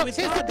mismo connection with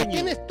acceso God que than you.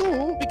 tienes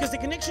tú Because the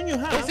connection you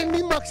es have el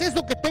mismo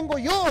acceso que tengo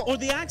yo. or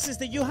the access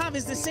that you have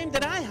is the same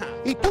that I have.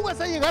 Y tú vas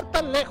a llegar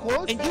tan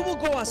lejos And you will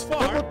go as como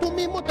far tú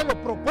mismo te lo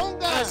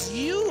propongas. as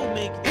you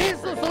make the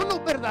Esos effort. son los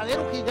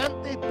verdaderos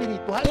gigantes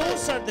espirituales.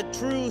 Those are the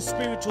true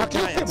spiritual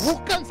Aquellos que giants.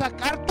 buscan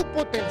sacar tu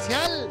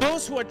potencial.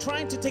 Those who are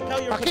trying to take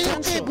out your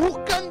Aquellos que potential.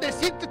 buscan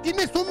decirte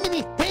tienes un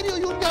ministerio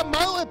y un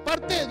llamado de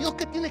parte de Dios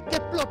que tienes que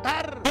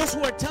explotar. Those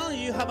who are telling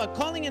you you have a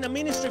calling and a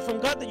ministry from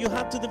God that you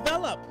have to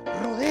develop.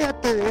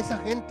 Rodéate de esa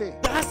gente.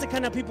 That's the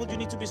kind of people you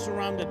need to be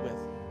surrounded with.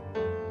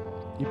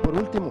 Y por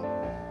último,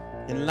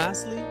 And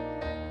lastly,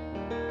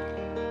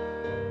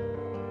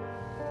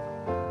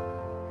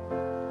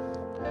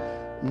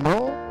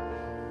 no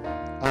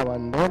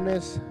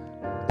abandones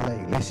la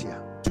iglesia.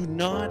 do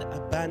not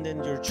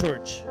abandon your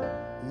church.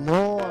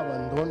 No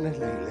abandones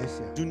la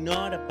iglesia. Do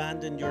not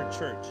abandon your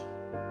church.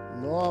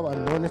 No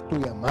abandones tu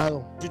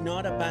llamado. Do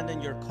not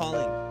abandon your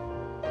calling.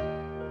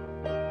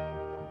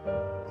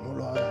 No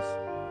lo hagas.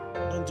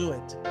 Don't do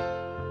it.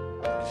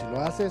 Porque si lo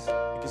haces,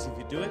 Because if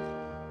you do it,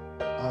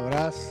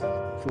 habrás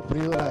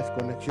sufrido la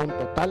desconexión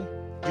total.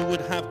 you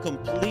would have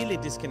completely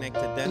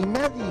disconnected Y them.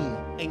 nadie,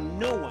 And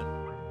no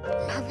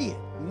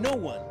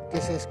one que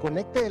se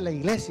desconecte de la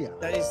iglesia,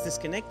 that is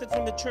disconnected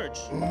from the church,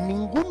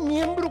 ningún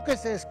miembro que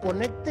se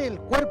desconecte del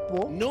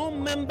cuerpo no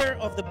member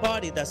of the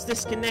body that's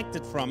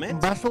disconnected from it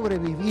va a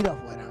sobrevivir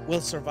afuera.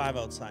 will survive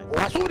outside. O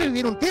va a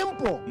sobrevivir un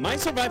tiempo. Might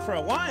survive for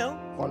a while,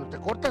 Cuando te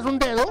cortas un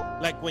dedo,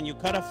 like when you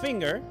cut a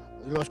finger,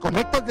 lo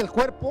desconectas del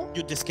cuerpo,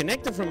 you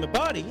disconnect it from the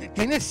body,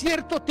 tienes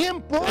cierto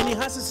tiempo and it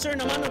has a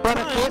certain amount of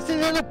para que time ese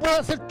dedo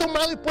pueda ser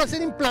tomado y pueda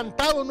ser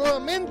implantado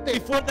nuevamente.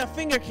 before that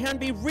finger can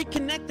be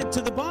reconnected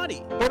to the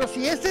body. Pero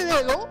si ese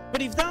dedo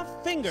But if that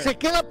finger se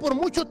queda por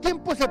mucho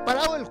tiempo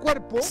separado del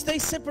cuerpo,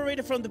 stays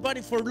separated from the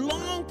body for a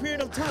long period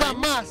of time,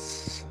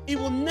 jamás it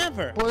will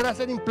never podrá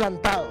ser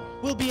implantado.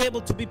 will be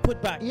able to be put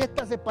back. Y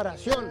esta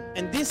separación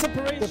And this te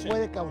separation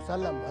puede causar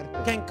la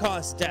muerte. can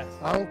cause death.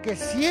 Aunque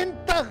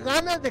sientas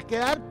ganas de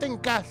quedarte en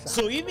casa,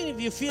 So even if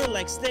you feel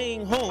like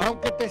staying home,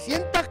 aunque te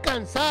sientas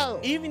cansado,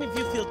 even if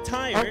you feel aunque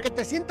tired,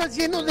 te sientas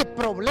lleno de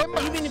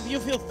problemas, even if you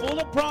feel full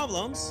of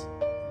problems,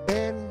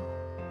 ven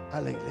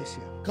a la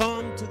iglesia,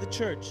 come to the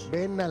church.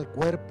 ven al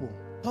cuerpo.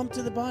 Come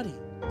to the body.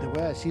 Te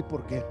voy a decir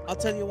por qué. I'll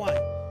tell you why.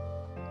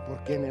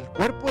 Porque en el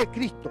cuerpo de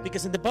Cristo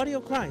Because in the body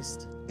of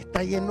Christ,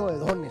 está lleno de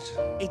dones,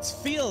 it's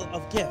filled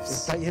of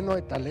gifts. está lleno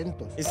de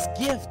talentos.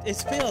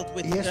 It's filled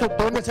with Y esos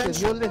dones que potential.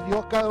 Dios les dio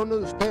a cada uno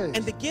de And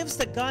ustedes the gifts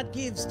that God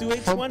gives to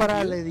each son one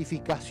para of la you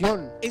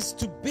edificación is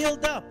to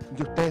build up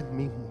de ustedes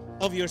mismos.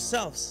 of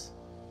yourselves.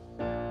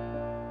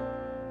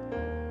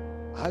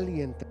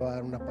 Alguien te va a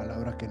dar una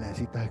palabra que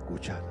necesitas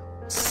escuchar.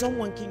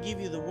 Someone can give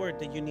you the word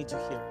that you need to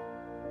hear.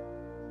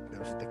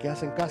 Pero si te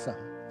quedas en casa,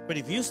 But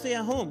if you stay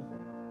at home,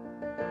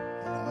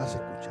 no la vas a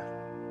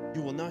escuchar.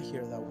 you will not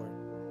hear that word.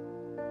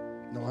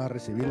 No vas a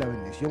recibir la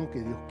bendición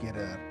que Dios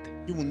quiere darte.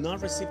 You will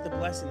not receive the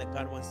blessing that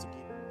God wants to give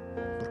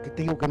you. ¿Por qué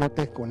te digo que no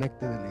te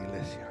desconectes de la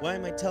iglesia? Why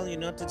am I telling you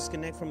not to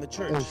disconnect from the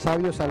church? El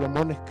sabio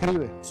Salomón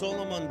escribe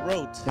Solomon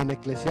wrote en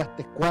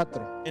Eclesiastes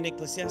 4, in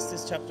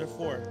Ecclesiastes chapter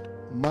 4,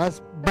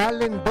 más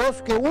valen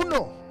dos que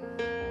uno,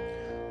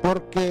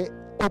 porque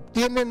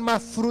obtienen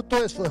más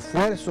fruto de su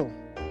esfuerzo.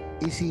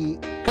 Y si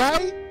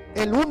cae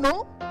el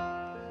uno,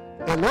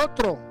 el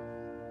otro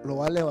lo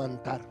va a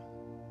levantar.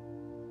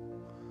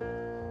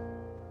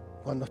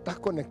 Cuando estás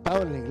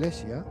conectado en la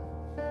iglesia,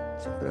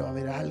 siempre va a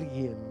haber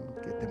alguien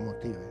que te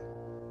motive,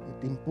 que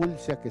te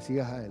impulse a que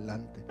sigas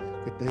adelante,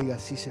 que te diga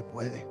sí se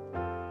puede.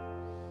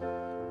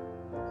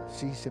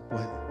 Sí se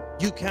puede.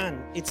 you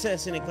can. It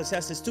says in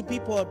Ecclesiastes, two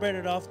people are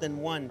better off than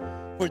one,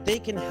 for they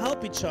can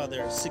help each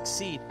other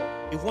succeed.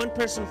 If one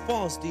person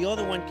falls, the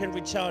other one can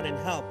reach out and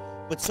help.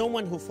 But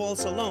someone who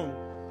falls alone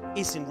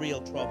is in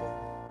real trouble.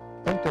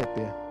 Ponte de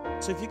pie.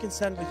 So if you can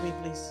stand with me,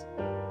 please.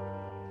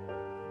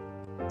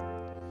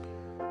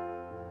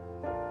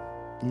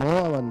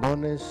 No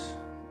abandones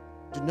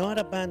Do not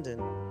abandon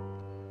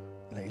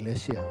la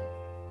iglesia.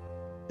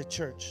 the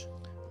church.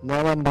 No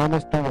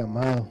abandones tu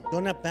llamado.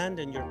 Don't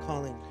abandon your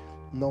calling.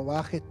 No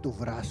bajes tus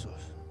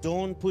brazos.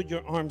 Don't put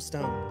your arms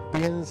down.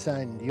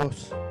 Piensa en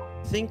Dios.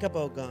 Think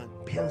about God.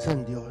 Piensa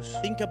en Dios.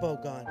 Think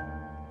about God.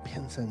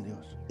 Piensa en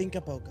Dios. Think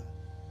about God.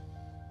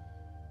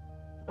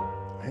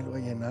 Él va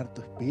a llenar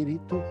tu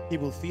espíritu. He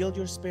will fill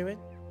your spirit.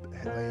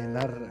 Él va a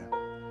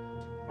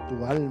llenar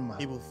tu alma.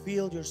 He will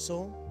fill your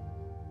soul.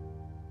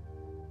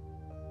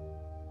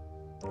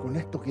 Con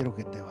esto quiero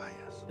que te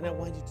vayas. And I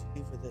want you to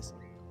leave with this.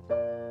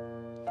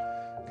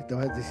 Que te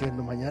vayas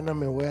diciendo, mañana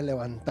me voy a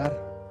levantar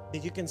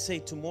That you can say,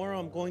 tomorrow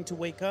I'm going to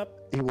wake up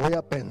y voy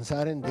a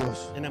pensar en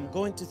Dios. and I'm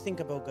going to think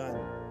about God.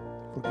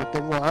 Porque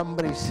tengo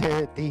hambre y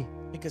sed de ti.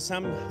 Because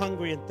I'm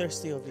hungry and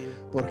thirsty of you.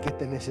 Porque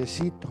te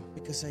necesito.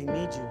 Because I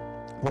need you.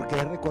 Porque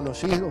he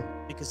reconocido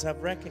Because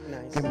I've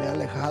recognized que me he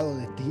alejado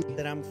de ti.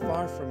 that I'm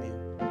far from you.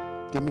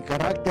 Que mi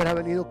carácter ha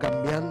venido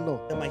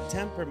cambiando. That my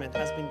temperament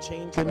has been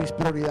changed. Que mis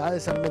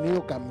prioridades han venido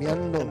That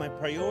cambiando. my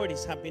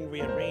priorities have been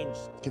rearranged.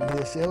 Que mi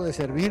deseo de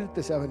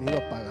servirte se ha venido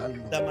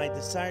apagando. That my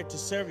desire to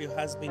serve you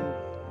has been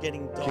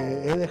getting Que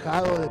dull. he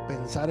dejado de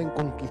pensar en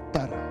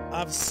conquistar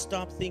I've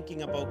stopped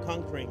thinking about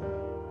conquering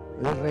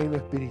el reino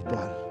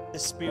espiritual. the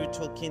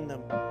spiritual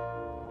kingdom.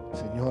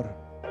 Señor,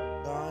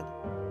 God,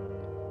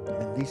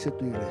 bendice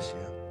tu iglesia.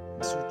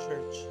 it's your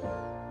church.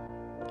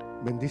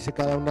 Bendice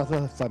cada una de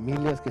las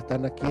familias que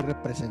están aquí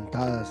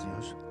representadas,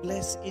 Dios.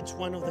 Bless each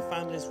one of the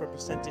families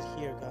represented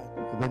here,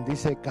 God.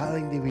 Bendice cada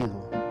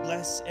individuo.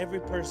 Bless every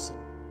person.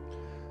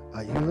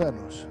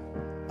 Ayúdanos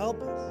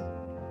Help us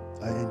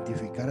a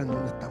identificar en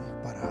dónde estamos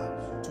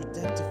parados to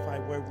identify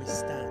where we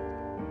stand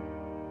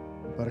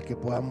para que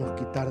podamos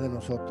quitar de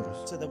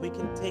nosotros so that we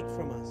can take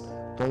from us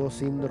todo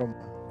síndrome,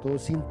 todo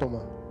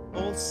síntoma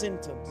all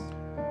symptoms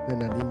de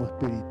enanismo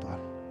espiritual.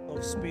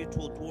 of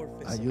spiritual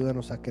dwarfism.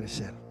 Ayúdanos a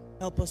crecer.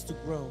 Help us to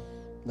grow.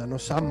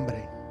 Danos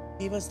hambre.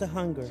 Give us the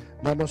hunger.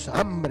 Danos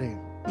hambre.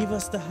 Give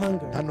us the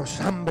hunger. Danos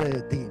hambre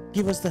de ti.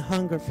 Give us the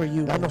hunger for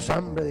you. God. Danos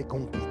hambre de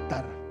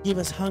conquistar. Give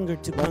us hunger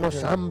to Danos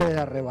conquer. hambre de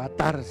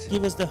arrebatarse.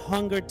 Give us the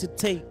hunger to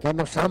take.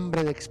 Danos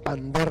hambre de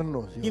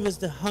expandernos, Give Dios. us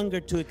the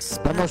hunger to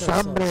expand Danos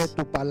hambre de ourselves.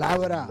 tu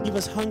palabra. Give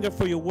us hunger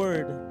for your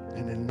word.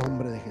 En el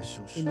nombre de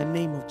Jesús. In the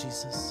name of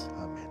Jesus.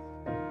 Amén.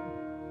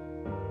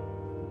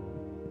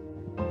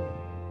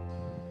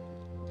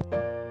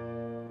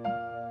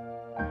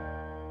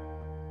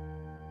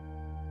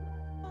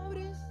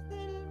 Abriste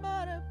el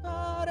mar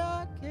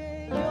para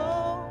que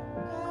yo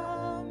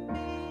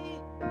camine.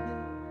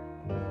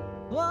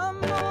 Tu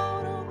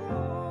amor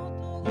ahogó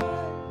todo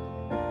el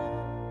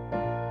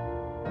temor.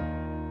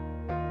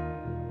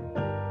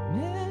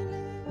 Me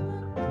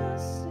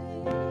levantaste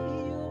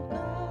y yo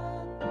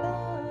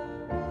cantaré.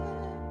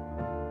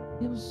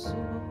 Yo soy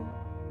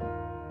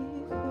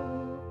hijo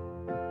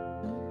de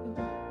Dios.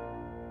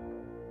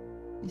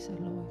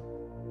 Díselo hoy.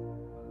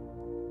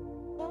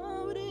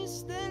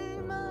 Abriste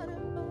el mar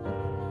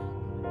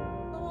para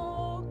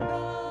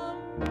tocar.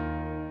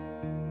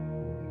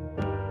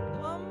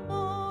 Tu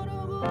amor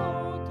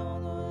ahogó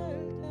todo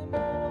el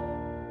temor.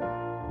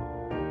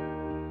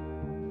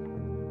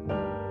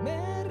 Me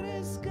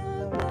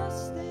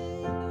rescataste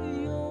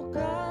y yo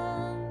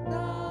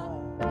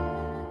cantaré.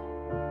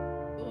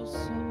 Yo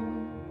soy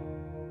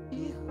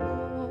hijo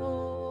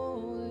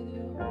de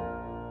Dios.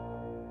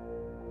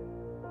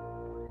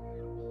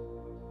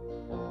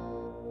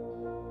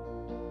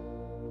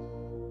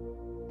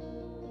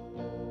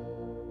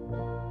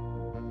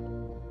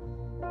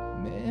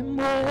 Me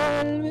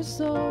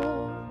envuelves hoy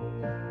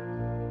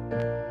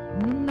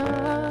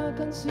una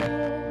canción,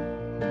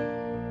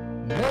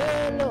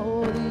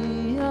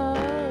 melodía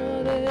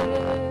de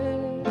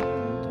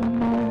tu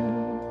amor.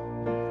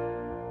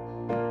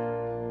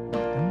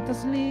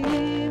 Cantas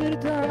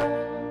libertad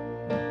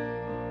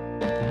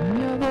en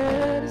mi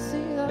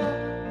adversidad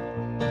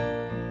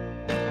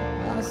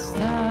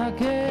hasta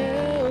que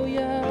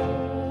huya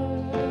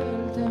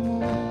el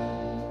temor.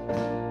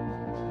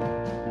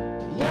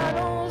 Ya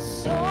no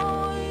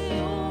soy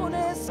un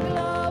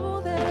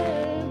esclavo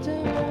del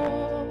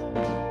temor.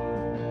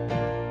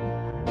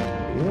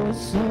 Yo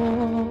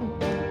soy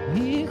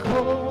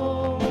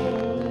hijo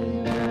de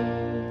Dios.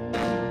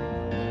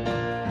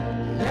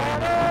 Ya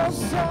no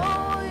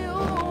soy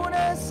un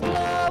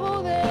esclavo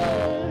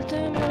del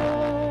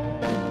temor.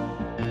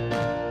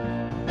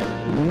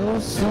 Yo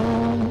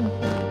soy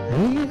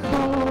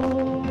hijo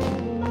de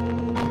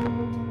Dios.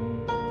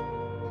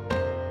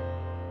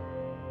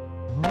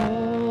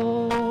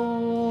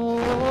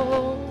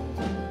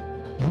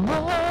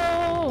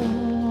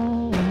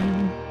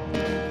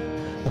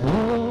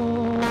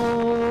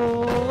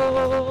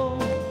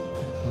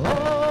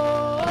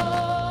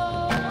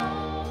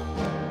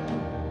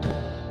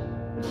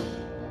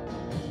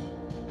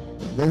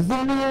 Desde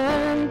el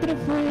vientre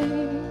fui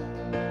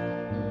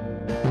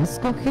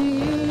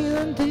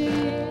escogido en ti,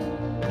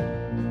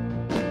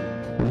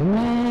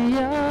 me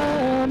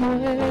llamo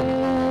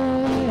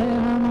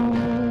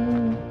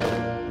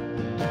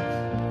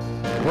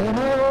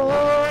pero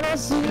ahora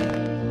sí.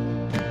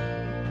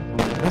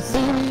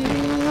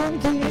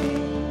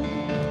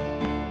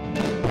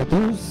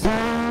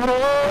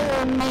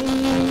 en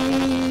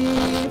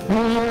mí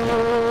fluyó.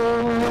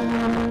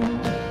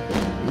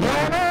 Ya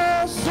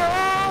no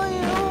soy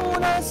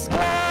un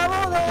esclavo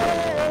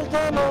del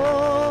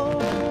temor,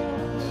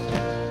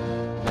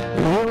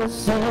 yo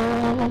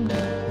soy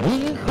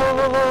hijo.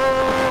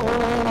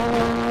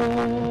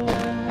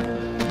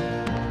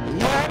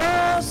 Ya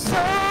no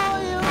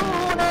soy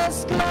un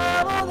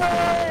esclavo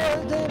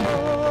del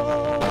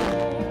temor,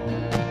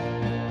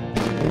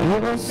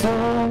 yo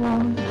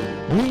soy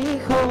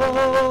hijo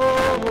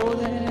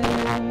de Dios.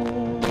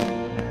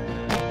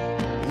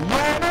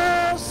 Ya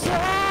no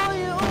soy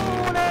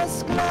un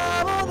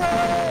esclavo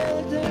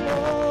del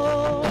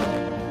temor,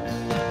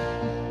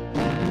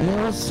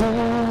 yo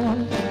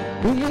soy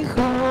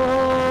hijo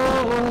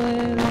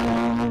de Dios.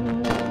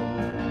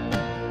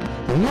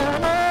 Ya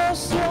no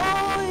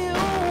soy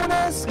un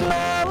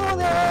esclavo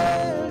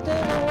del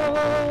temor,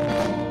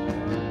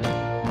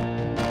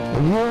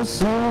 yo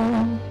soy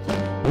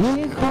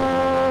hijo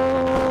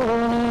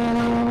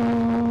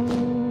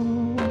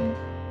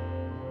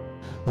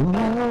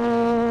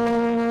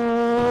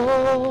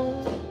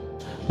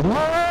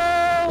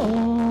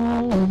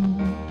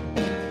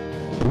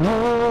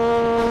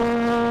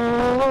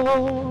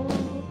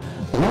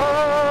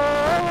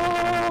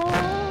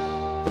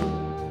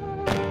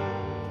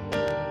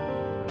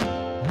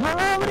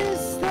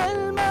abriste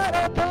el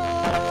mar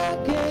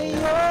para que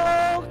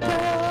yo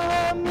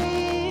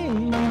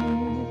camine,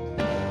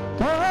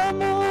 tu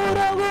amor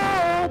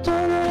ahogó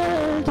todo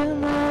el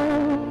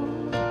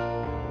temor,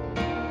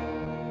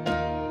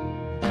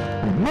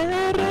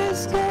 me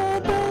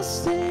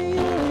rescataste y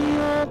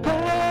yo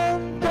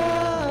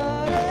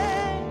cantaré,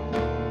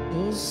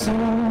 yo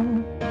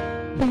soy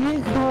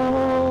hijo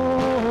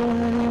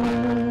de Dios.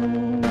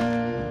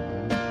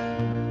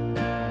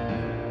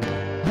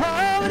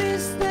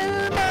 Abriste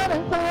el mar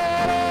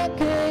para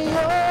que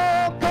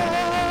yo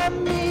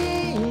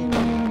camine,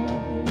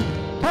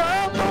 tu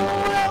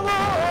amor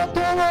ahogó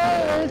todo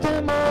el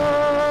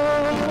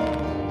temor,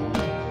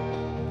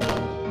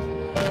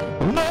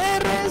 me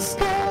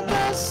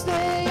rescataste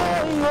y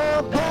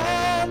yo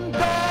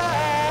cantaré,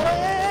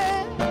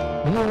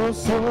 yo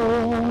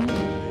soy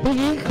hijo de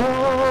Dios,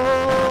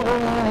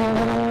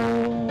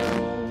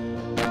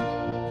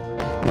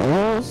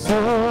 yo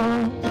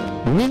soy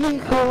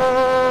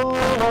hijo,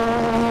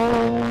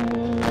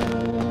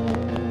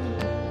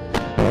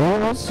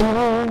 yo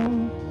soy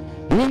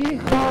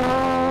hijo.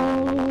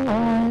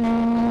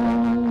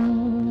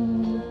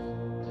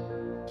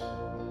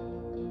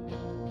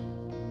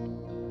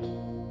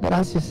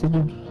 Gracias,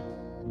 Señor.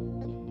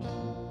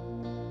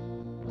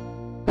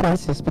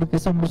 Gracias porque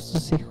somos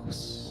tus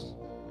hijos.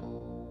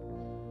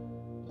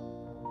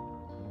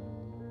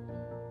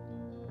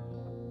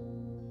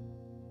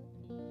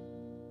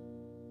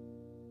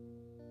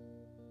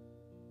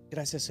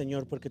 Gracias,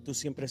 Señor, porque tú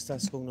siempre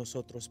estás con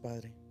nosotros,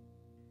 Padre.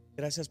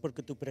 Gracias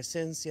porque tu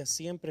presencia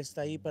siempre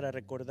está ahí para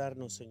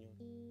recordarnos, Señor.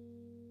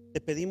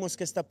 Te pedimos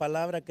que esta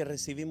palabra que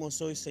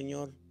recibimos hoy,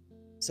 Señor,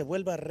 se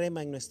vuelva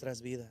rema en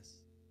nuestras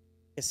vidas.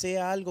 Que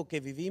sea algo que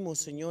vivimos,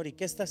 Señor, y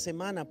que esta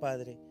semana,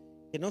 Padre,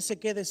 que no se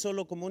quede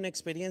solo como una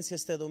experiencia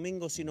este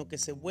domingo, sino que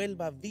se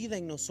vuelva vida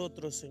en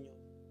nosotros, Señor.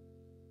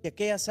 Que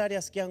aquellas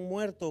áreas que han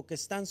muerto o que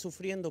están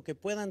sufriendo, que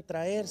puedan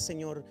traer,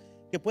 Señor,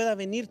 que pueda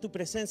venir tu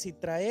presencia y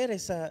traer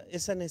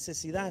esa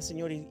necesidad,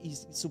 Señor, y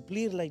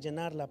suplirla y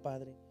llenarla,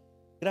 Padre.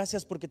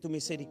 Gracias porque tu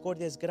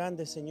misericordia es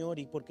grande, Señor,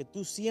 y porque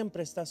tú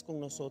siempre estás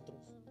con nosotros.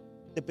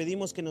 Te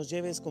pedimos que nos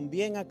lleves con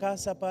bien a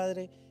casa,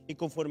 Padre, y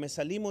conforme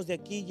salimos de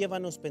aquí,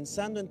 llévanos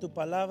pensando en tu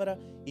palabra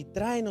y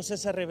tráenos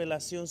esa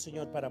revelación,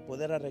 Señor, para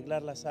poder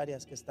arreglar las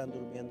áreas que están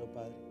durmiendo,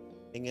 Padre.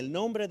 En el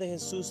nombre de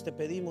Jesús te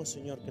pedimos,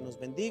 Señor, que nos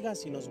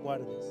bendigas y nos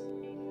guardes.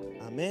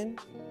 Amén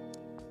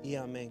y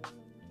amén.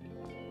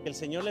 Que el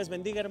Señor les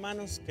bendiga,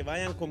 hermanos, que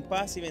vayan con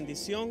paz y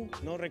bendición.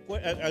 No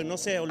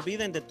se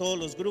olviden de todos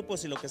los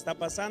grupos y lo que está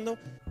pasando.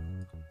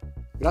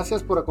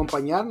 Gracias por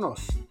acompañarnos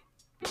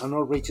a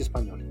NR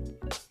Espanol.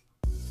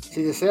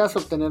 Si deseas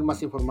obtener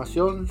más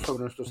información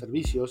sobre nuestros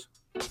servicios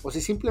o si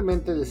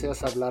simplemente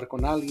deseas hablar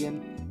con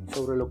alguien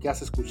sobre lo que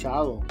has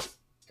escuchado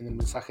en el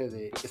mensaje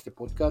de este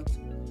podcast,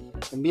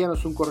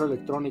 envíanos un correo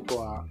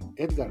electrónico a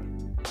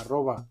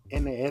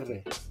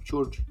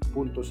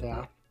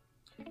edgar@nrchurch.ca.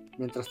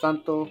 Mientras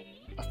tanto,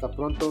 hasta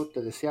pronto,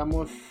 te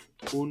deseamos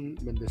un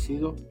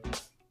bendecido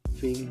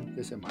fin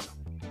de semana.